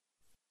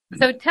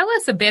 So tell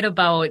us a bit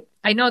about,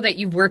 I know that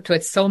you've worked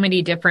with so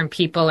many different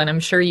people, and I'm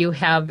sure you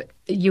have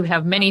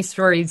many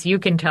stories you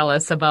can tell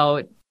us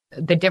about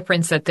the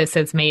difference that this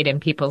has made in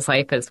people's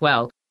life as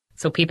well.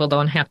 So people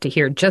don't have to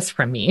hear just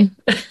from me.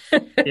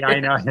 Yeah, I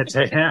know.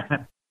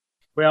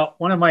 Well,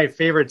 one of my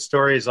favorite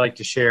stories I like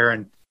to share,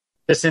 and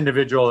this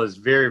individual is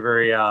very,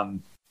 very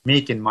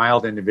meek and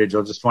mild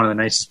individual, just one of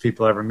the nicest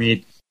people I ever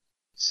meet.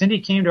 Cindy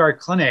came to our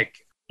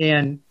clinic,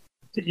 and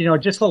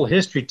just a little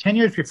history. 10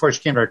 years before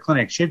she came to our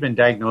clinic, she had been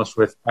diagnosed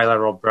with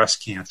bilateral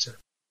breast cancer.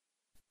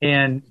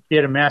 And she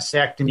had a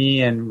mastectomy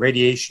and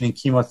radiation and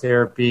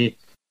chemotherapy.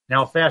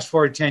 Now, fast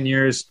forward 10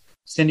 years,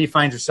 Cindy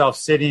finds herself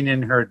sitting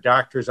in her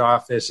doctor's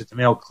office at the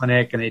Mayo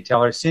Clinic, and they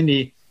tell her,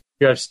 Cindy,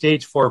 you have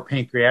stage 4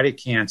 pancreatic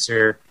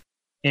cancer,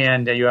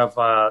 and you have,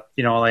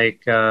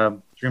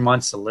 3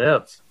 months to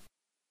live.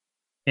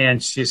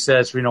 And she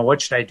says,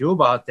 what should I do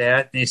about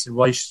that? And they said,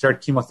 well, you should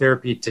start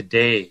chemotherapy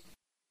today.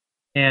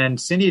 And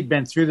Cindy had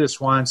been through this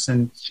once,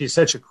 and she's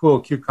such a cool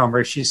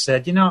cucumber. She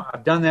said,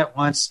 I've done that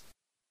once.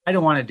 I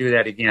don't want to do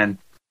that again.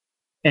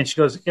 And she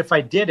goes, if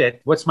I did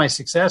it, what's my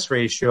success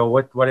ratio?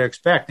 What do I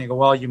expect? And they go,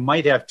 well, you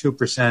might have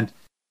 2%,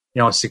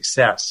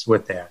 success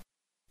with that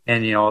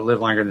and, live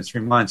longer than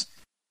 3 months.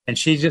 And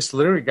she just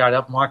literally got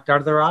up and walked out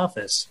of their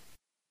office.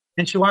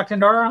 And she walked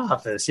into our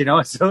office,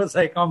 so it's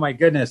like, oh my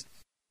goodness.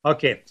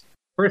 Okay.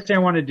 First thing I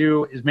want to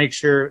do is make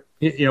sure,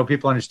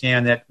 people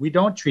understand that we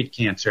don't treat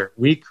cancer.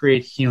 We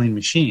create healing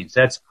machines.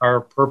 That's our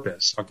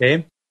purpose.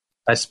 Okay.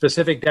 A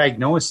specific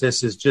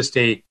diagnosis is just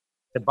the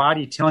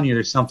body telling you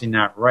there's something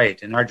not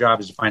right. And our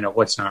job is to find out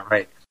what's not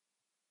right.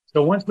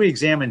 So once we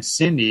examined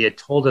Cindy, it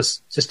told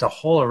us just a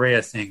whole array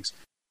of things.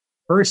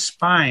 her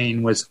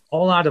spine was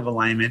all out of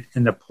alignment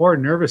and the poor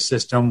nervous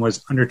system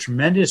was under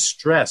tremendous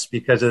stress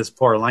because of this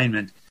poor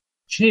alignment.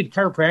 She needed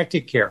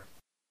chiropractic care.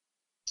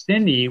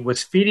 Cindy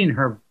was feeding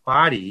her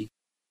body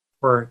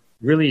for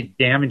really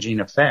damaging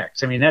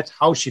effects. I mean, that's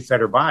how she fed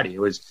her body. It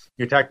was,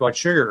 you talked about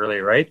sugar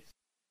earlier, right?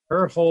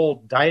 Her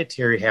whole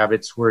dietary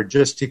habits were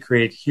just to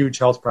create huge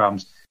health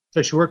problems.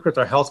 So she worked with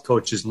our health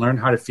coaches and learned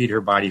how to feed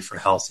her body for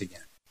health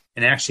again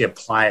and actually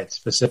apply it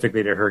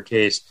specifically to her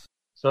case.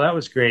 So that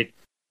was great.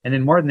 And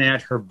then more than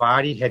that, her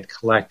body had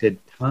collected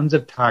tons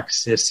of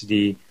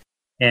toxicity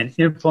and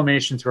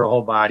inflammation through her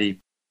whole body.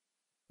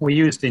 We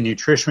used the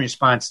nutrition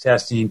response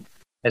testing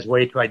as a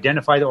way to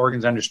identify the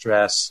organs under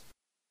stress.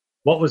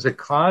 What was the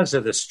cause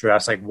of the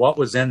stress? Like what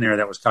was in there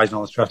that was causing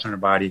all the stress on her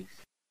body?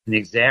 And the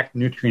exact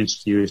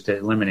nutrients to use to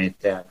eliminate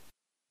that.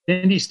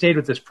 Cindy stayed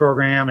with this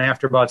program.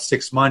 After about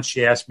 6 months,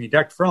 she asked me,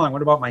 Dr. Furlong,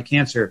 what about my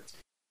cancer?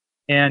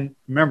 And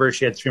remember,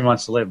 she had 3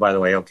 months to live, by the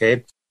way,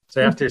 okay?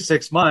 So after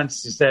 6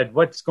 months, she said,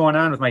 what's going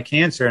on with my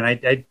cancer? And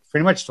I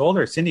pretty much told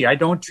her, Cindy, I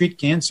don't treat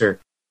cancer.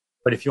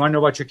 But if you want to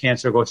know about your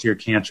cancer, go see your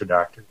cancer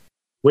doctor,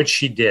 which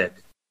she did.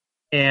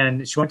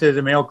 And she went to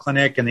the Mayo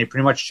Clinic, and they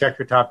pretty much checked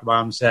her top to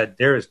bottom and said,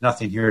 there is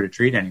nothing here to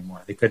treat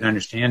anymore. They couldn't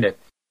understand it.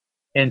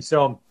 And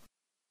so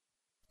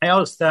I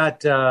always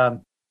thought,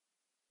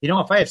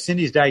 if I have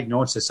Cindy's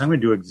diagnosis, I'm going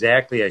to do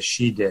exactly as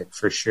she did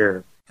for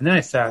sure. And then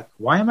I thought,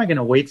 why am I going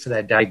to wait for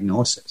that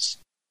diagnosis?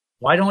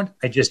 Why don't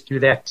I just do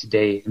that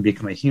today and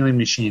become a healing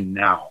machine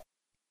now?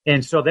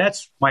 And so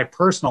that's my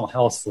personal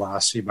health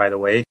philosophy, by the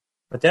way.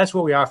 But that's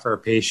what we offer our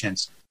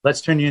patients.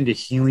 Let's turn you into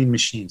healing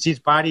machines. These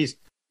bodies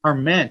are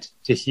meant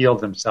to heal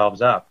themselves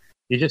up.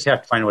 You just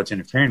have to find out what's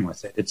interfering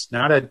with it. It's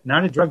not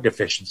a drug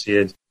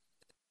deficiency.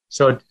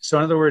 So in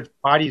other words,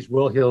 bodies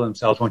will heal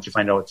themselves once you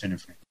find out what's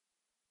interfering.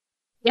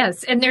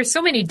 Yes, and there's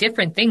so many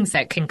different things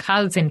that can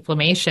cause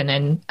inflammation,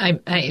 and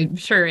I'm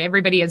sure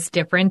everybody is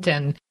different.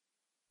 And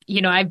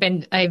I've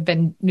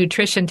been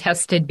nutrition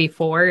tested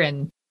before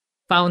and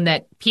found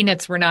that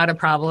peanuts were not a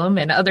problem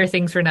and other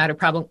things were not a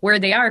problem, where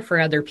they are for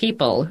other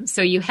people.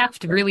 So you have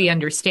to really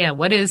understand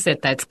what is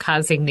it that's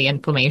causing the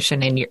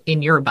inflammation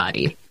in your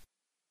body.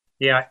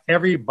 Yeah,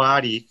 every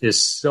body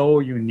is so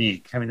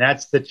unique. I mean,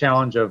 that's the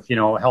challenge of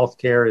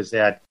healthcare is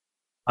that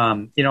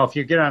if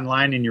you get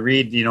online and you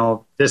read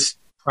this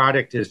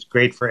product is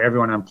great for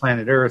everyone on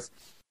planet Earth,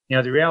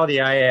 the reality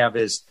I have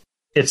is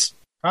it's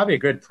probably a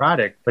good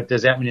product, but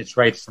does that mean it's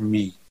right for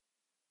me?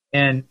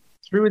 And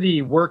through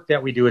the work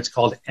that we do, it's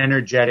called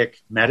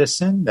energetic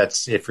medicine.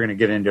 That's if we're going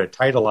to get into a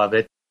title of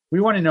it.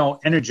 We want to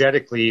know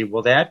energetically,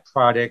 will that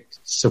product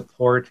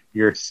support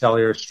your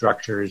cellular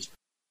structures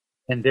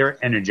and their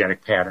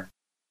energetic pattern?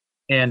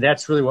 And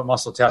that's really what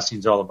muscle testing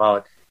is all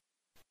about.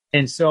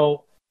 And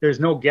so there's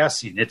no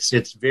guessing.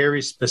 It's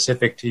very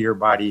specific to your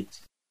body.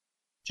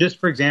 Just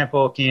for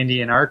example,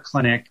 Candy, in our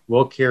clinic,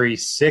 we'll carry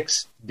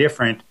 6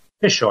 different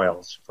fish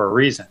oils for a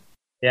reason.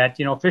 That,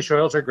 fish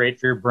oils are great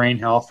for your brain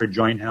health, for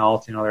joint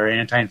health. They're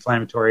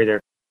anti-inflammatory.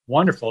 They're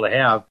wonderful to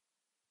have.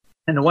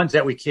 And the ones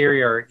that we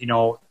carry are,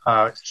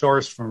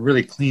 sourced from a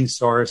really clean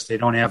source. They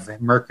don't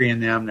have mercury in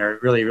them. They're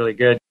really, really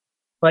good.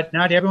 But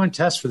not everyone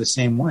tests for the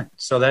same one.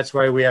 So that's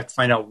why we have to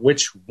find out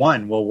which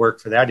one will work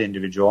for that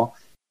individual,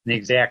 the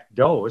exact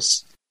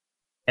dose.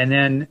 And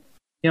then,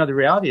 the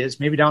reality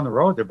is maybe down the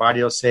road, their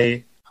body will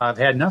say, I've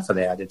had enough of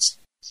that. It's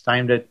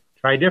time to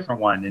try a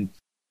different one. And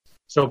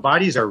so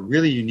bodies are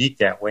really unique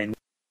that way.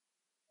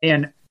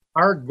 And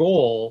our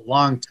goal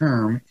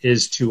long-term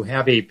is to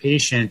have a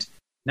patient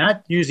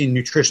not using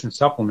nutrition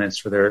supplements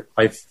for their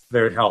life,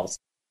 their health.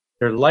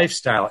 Their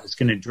lifestyle is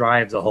going to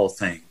drive the whole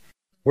thing.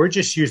 We're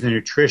just using the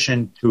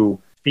nutrition to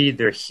feed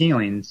their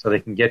healing so they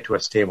can get to a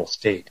stable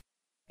state.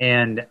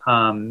 And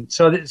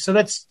so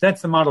that's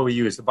the model we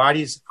use. The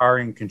bodies are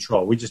in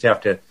control. We just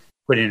have to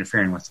quit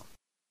interfering with them.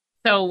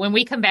 So when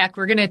we come back,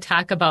 we're going to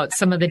talk about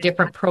some of the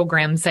different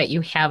programs that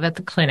you have at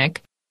the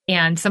clinic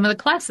and some of the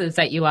classes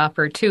that you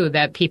offer, too,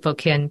 that people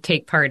can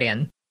take part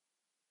in.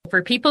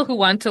 For people who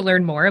want to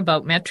learn more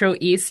about Metro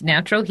East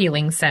Natural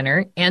Healing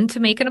Center and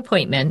to make an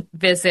appointment,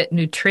 visit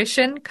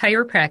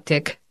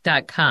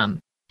nutritionchiropractic.com.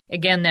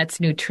 Again, that's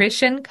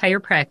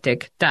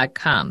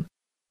nutritionchiropractic.com.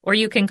 Or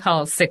you can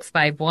call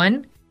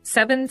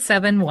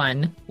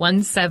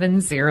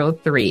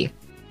 651-771-1703.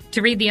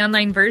 To read the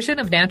online version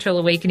of Natural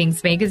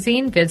Awakenings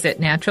magazine,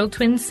 visit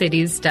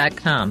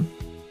naturaltwincities.com.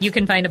 You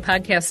can find a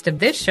podcast of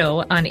this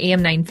show on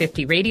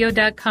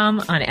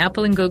am950radio.com, on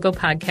Apple and Google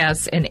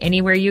Podcasts, and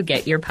anywhere you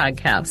get your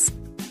podcasts.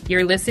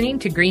 You're listening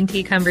to Green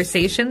Tea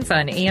Conversations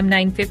on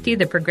AM950,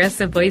 the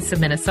progressive voice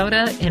of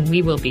Minnesota, and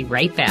we will be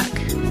right back.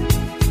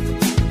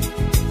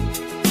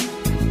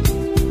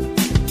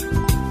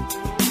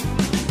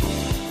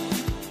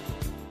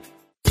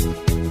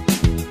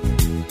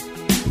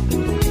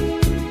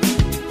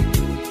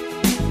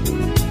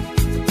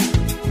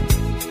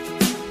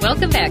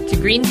 Welcome back to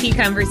Green Tea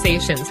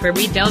Conversations, where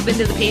we delve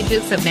into the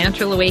pages of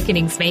Natural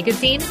Awakenings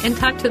magazine and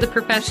talk to the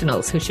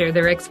professionals who share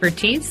their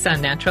expertise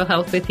on natural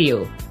health with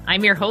you.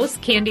 I'm your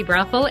host, Candy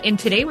Brothel, and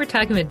today we're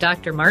talking with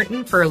Dr.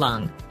 Martin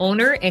Furlong,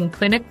 owner and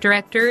clinic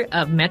director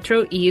of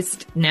Metro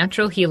East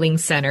Natural Healing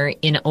Center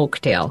in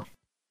Oakdale.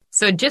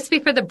 So just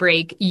before the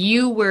break,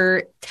 you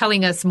were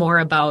telling us more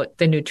about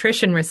the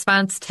nutrition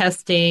response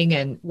testing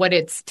and what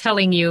it's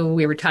telling you.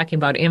 We were talking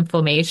about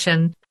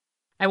inflammation.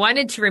 I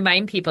wanted to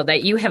remind people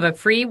that you have a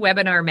free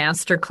webinar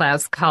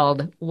masterclass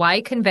called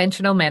Why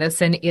Conventional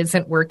Medicine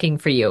Isn't Working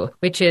for You,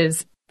 which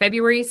is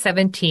February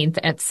 17th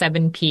at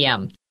 7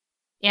 p.m.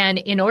 And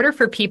in order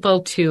for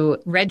people to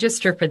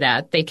register for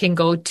that, they can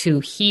go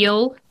to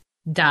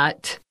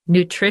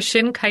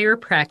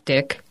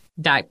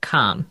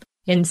heal.nutritionchiropractic.com.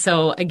 And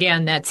so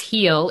again, that's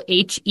heal,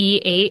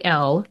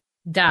 HEAL,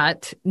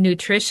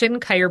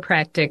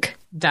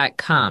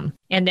 nutritionchiropractic.com.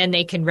 And then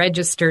they can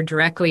register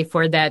directly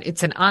for that.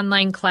 It's an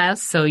online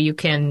class, so you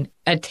can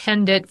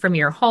attend it from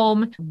your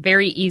home.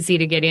 Very easy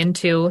to get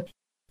into.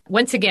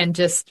 Once again,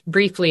 just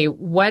briefly,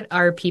 what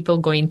are people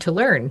going to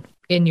learn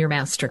in your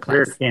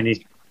masterclass? Sure,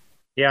 Candy.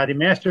 Yeah, the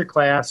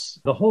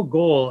masterclass, the whole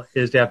goal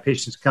is to have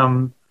patients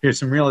come, here's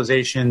some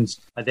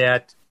realizations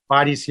that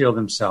bodies heal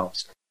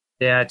themselves,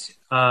 that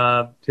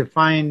to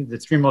find the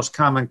three most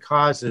common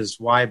causes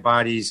why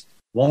bodies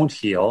won't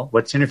heal,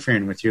 what's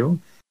interfering with you,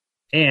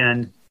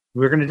 and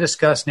we're going to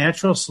discuss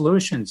natural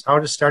solutions, how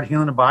to start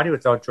healing a body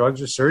without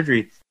drugs or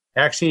surgery.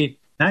 Actually,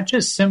 not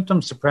just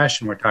symptom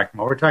suppression we're talking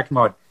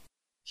about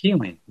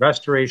healing,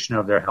 restoration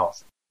of their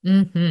health.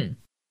 Mm-hmm.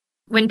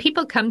 When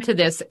people come to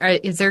this,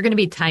 is there going to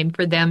be time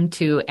for them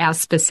to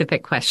ask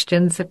specific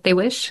questions if they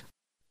wish?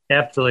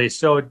 Absolutely.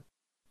 So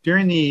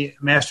during the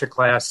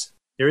masterclass,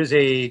 there is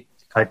a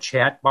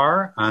chat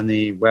bar on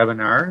the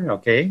webinar,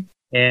 okay?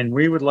 And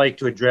we would like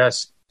to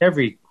address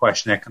every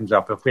question that comes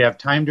up. If we have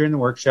time during the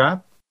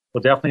workshop,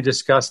 we'll definitely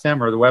discuss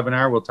them, or the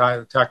webinar, we'll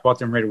talk about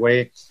them right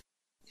away.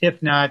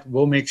 If not,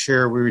 we'll make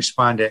sure we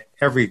respond to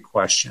every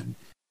question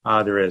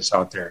there is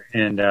out there.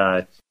 And,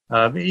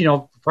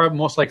 probably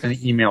most likely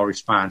an email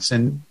response.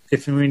 And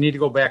if we need to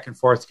go back and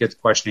forth to get the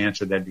question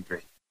answered, that'd be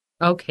great.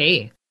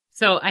 Okay.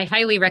 So I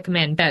highly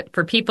recommend that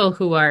for people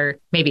who are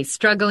maybe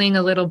struggling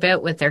a little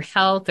bit with their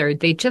health, or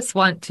they just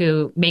want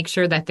to make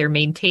sure that they're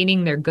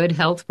maintaining their good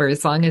health for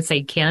as long as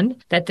they can,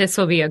 that this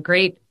will be a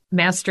great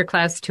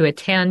masterclass to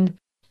attend.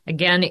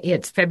 Again,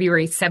 it's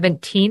February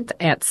 17th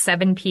at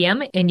 7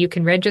 p.m., and you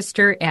can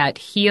register at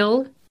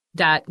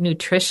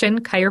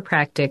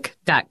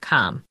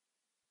heal.nutritionchiropractic.com.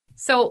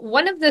 So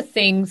one of the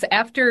things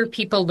after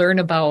people learn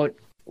about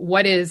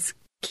what is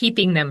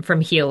keeping them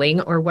from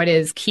healing or what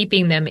is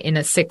keeping them in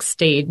a sick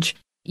stage,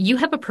 you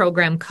have a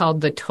program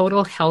called the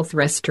Total Health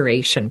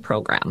Restoration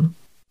Program.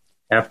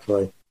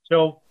 Absolutely.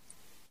 So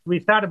we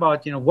thought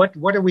about,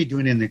 what are we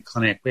doing in the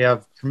clinic? We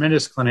have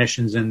tremendous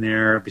clinicians in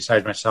there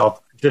besides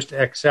myself, just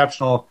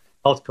exceptional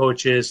health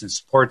coaches and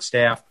support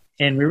staff.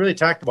 And we really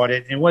talked about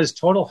it. And what is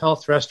total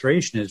health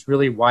restoration is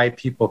really why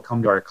people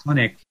come to our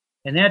clinic.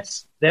 And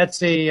that's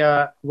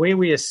a way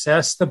we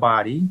assess the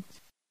body.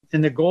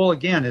 And the goal,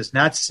 again, is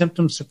not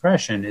symptom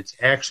suppression. It's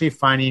actually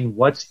finding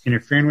what's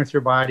interfering with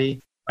your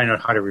body, find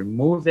out how to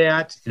remove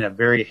that in a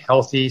very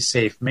healthy,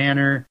 safe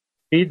manner,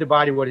 feed the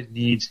body what it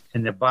needs,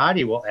 and the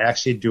body will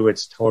actually do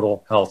its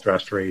total health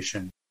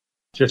restoration.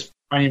 Just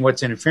finding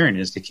what's interfering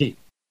is the key.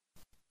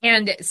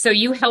 And so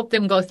you help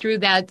them go through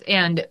that.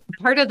 And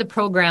part of the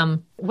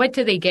program, what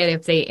do they get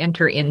if they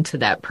enter into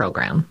that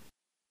program?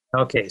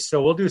 Okay,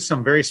 so we'll do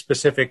some very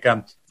specific.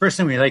 First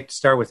thing we like to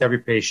start with every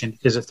patient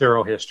is a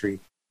thorough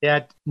history.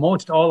 That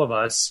most all of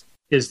us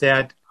is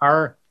that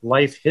our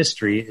life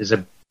history is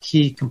a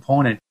key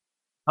component.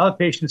 A lot of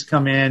patients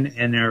come in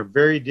and they're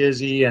very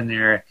dizzy and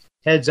their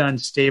head's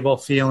unstable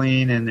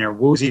feeling and they're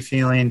woozy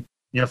feeling.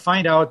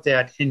 Find out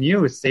that in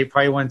youth, they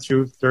probably went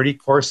through 30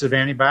 courses of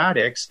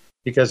antibiotics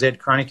because they had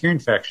chronic ear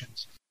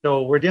infections.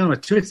 So we're dealing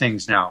with two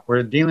things now.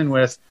 We're dealing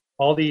with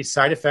all the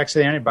side effects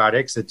of the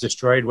antibiotics that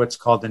destroyed what's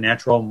called the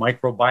natural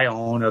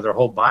microbiome of their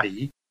whole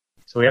body.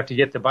 So we have to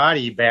get the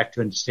body back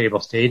to a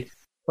stable state.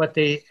 But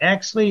they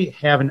actually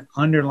have an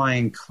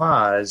underlying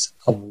cause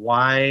of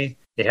why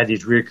they had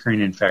these recurring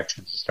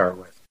infections to start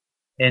with.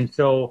 And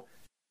so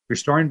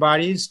restoring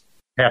bodies,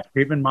 past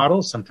treatment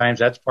models, sometimes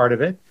that's part of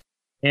it.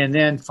 And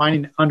then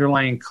finding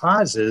underlying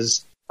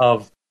causes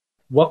of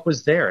what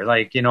was there,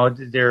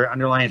 their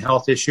underlying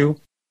health issue.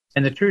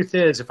 And the truth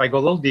is, if I go a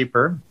little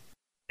deeper,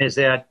 is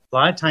that a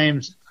lot of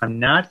times I'm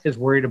not as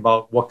worried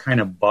about what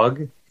kind of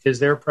bug is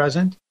there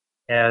present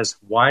as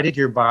why did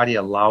your body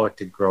allow it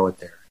to grow it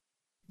there?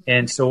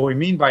 And so what we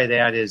mean by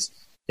that is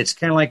it's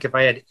kind of like if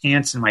I had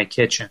ants in my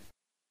kitchen.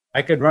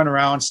 I could run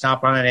around,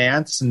 stomp on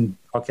ants, and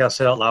okay, I'll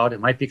say it out loud. It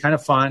might be kind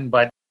of fun,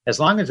 but as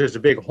long as there's a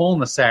big hole in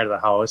the side of the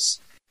house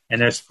and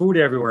there's food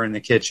everywhere in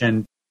the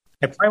kitchen,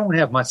 I probably won't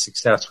have much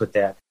success with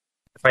that.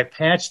 If I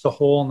patch the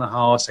hole in the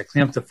house, I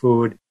clean up the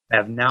food, I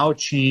have now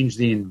changed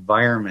the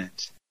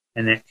environment,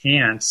 and the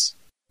ants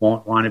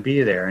won't want to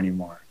be there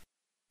anymore.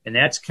 And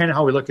that's kind of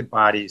how we look at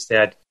bodies,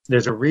 that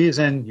There's a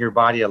reason your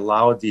body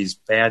allowed these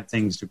bad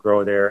things to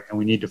grow there, and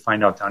we need to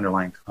find out the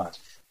underlying cause.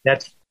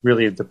 That's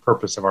really the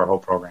purpose of our whole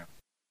program.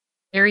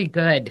 Very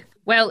good.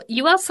 Well,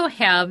 you also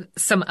have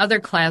some other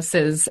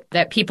classes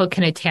that people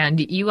can attend.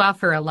 You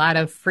offer a lot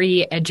of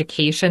free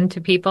education to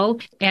people,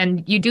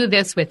 and you do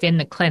this within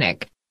the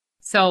clinic.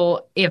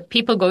 So if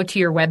people go to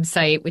your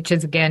website, which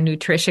is, again,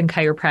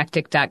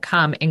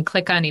 nutritionchiropractic.com, and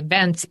click on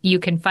events, you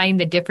can find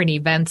the different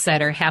events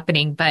that are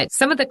happening. But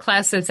some of the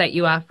classes that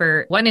you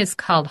offer, one is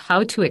called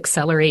How to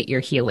Accelerate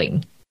Your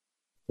Healing.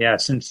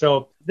 Yes, and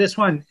so this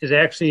one is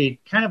actually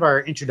kind of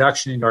our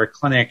introduction into our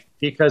clinic,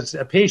 because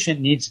a patient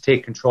needs to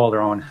take control of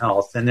their own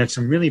health. And there's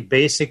some really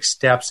basic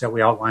steps that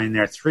we outline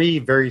there, 3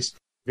 very,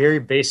 very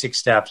basic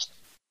steps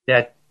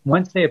that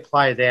once they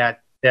apply that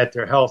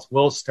their health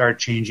will start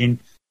changing.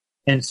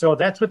 And so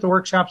that's what the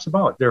workshop's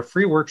about. They're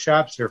free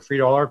workshops. They're free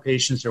to all our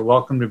patients. They're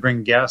welcome to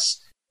bring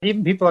guests.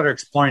 Even people that are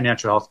exploring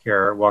natural health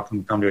care are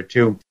welcome to come to it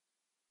too.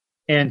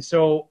 And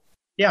so,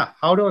 yeah,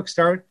 how to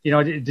start,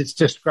 it's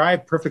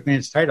described perfectly in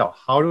its title,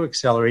 How to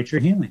Accelerate Your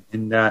Healing.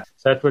 And so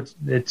that's what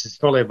it's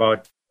totally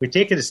about. We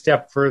take it a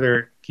step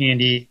further,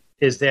 Candy,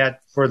 is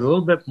that for the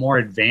little bit more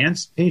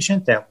advanced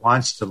patient that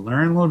wants to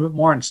learn a little bit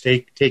more and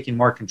taking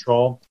more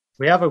control,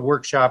 we have a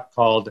workshop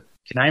called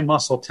Can I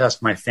Muscle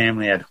Test My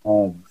Family at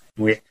Home?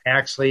 We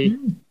actually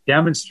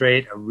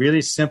demonstrate a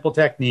really simple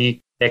technique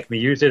that can be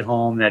used at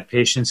home that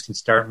patients can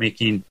start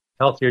making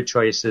healthier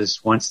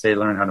choices once they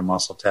learn how to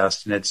muscle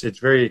test. And it's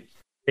very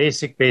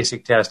basic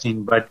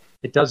testing, but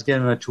it does give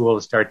them a tool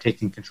to start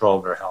taking control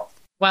of their health.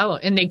 Wow,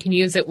 and they can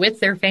use it with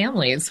their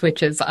families,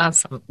 which is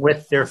awesome.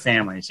 With their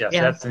families, yes.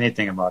 Yeah. That's the neat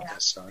thing about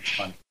this, so it's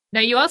fun.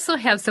 Now, you also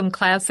have some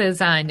classes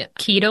on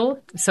keto,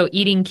 so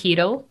eating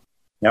keto.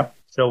 Yep.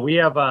 So we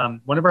have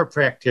one of our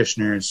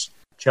practitioners,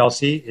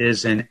 Chelsea,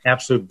 is an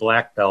absolute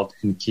black belt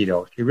in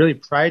keto. She really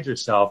prides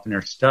herself in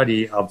her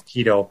study of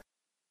keto.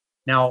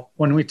 Now,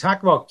 when we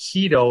talk about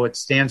keto, it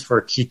stands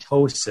for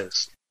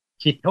ketosis.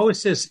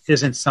 Ketosis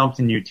isn't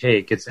something you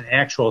take. It's an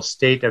actual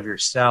state of your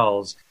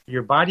cells.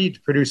 Your body to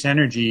produce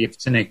energy, if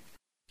it's in a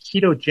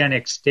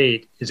ketogenic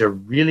state, is a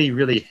really,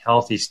 really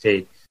healthy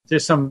state.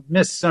 There's some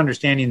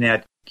misunderstanding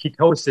that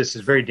ketosis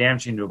is very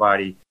damaging to the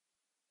body.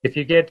 If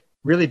you get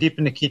really deep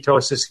into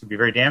ketosis, it can be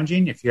very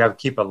damaging. If you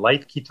keep a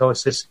light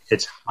ketosis,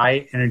 it's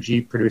high energy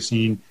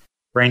producing,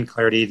 brain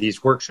clarity.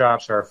 These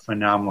workshops are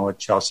phenomenal what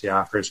Chelsea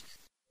offers.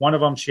 One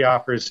of them, she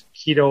offers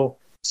keto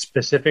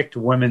specific to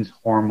women's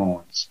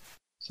hormones.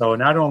 So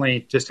not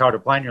only just how to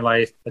apply it in your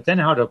life, but then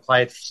how to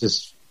apply it to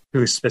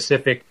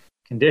specific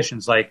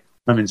conditions like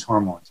women's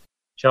hormones.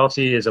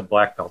 Chelsea is a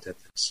black belt at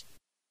this.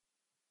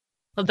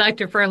 Well,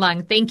 Dr.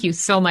 Furlong, thank you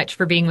so much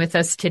for being with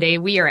us today.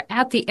 We are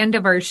at the end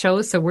of our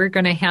show, so we're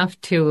going to have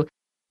to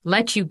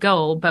let you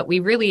go, but we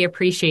really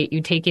appreciate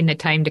you taking the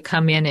time to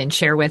come in and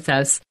share with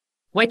us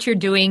what you're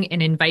doing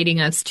and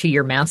inviting us to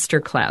your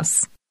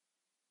masterclass.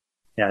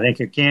 Yeah, thank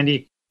you,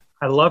 Candy.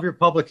 I love your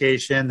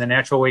publication. The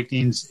Natural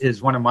Awakenings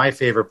is one of my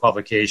favorite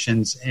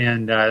publications,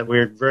 and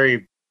we're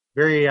very,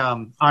 very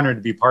honored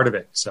to be part of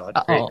it. So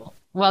it's great.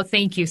 Well,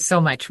 thank you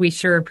so much. We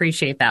sure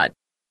appreciate that.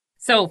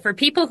 So for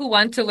people who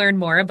want to learn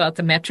more about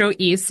the Metro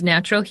East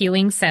Natural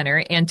Healing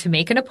Center and to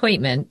make an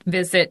appointment,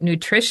 visit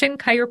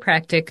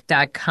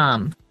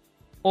nutritionchiropractic.com.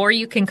 Or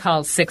you can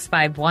call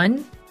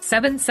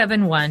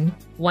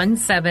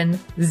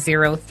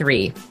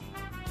 651-771-1703.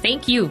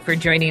 Thank you for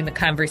joining the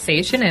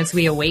conversation as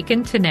we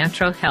awaken to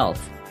natural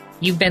health.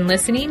 You've been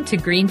listening to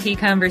Green Tea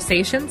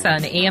Conversations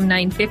on AM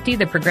 950,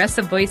 the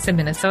progressive voice of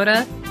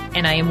Minnesota,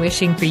 and I am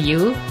wishing for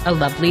you a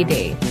lovely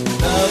day.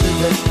 Lovely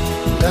day,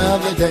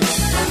 lovely day,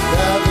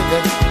 lovely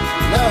day,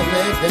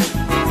 lovely day,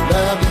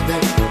 lovely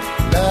day,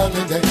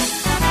 lovely day.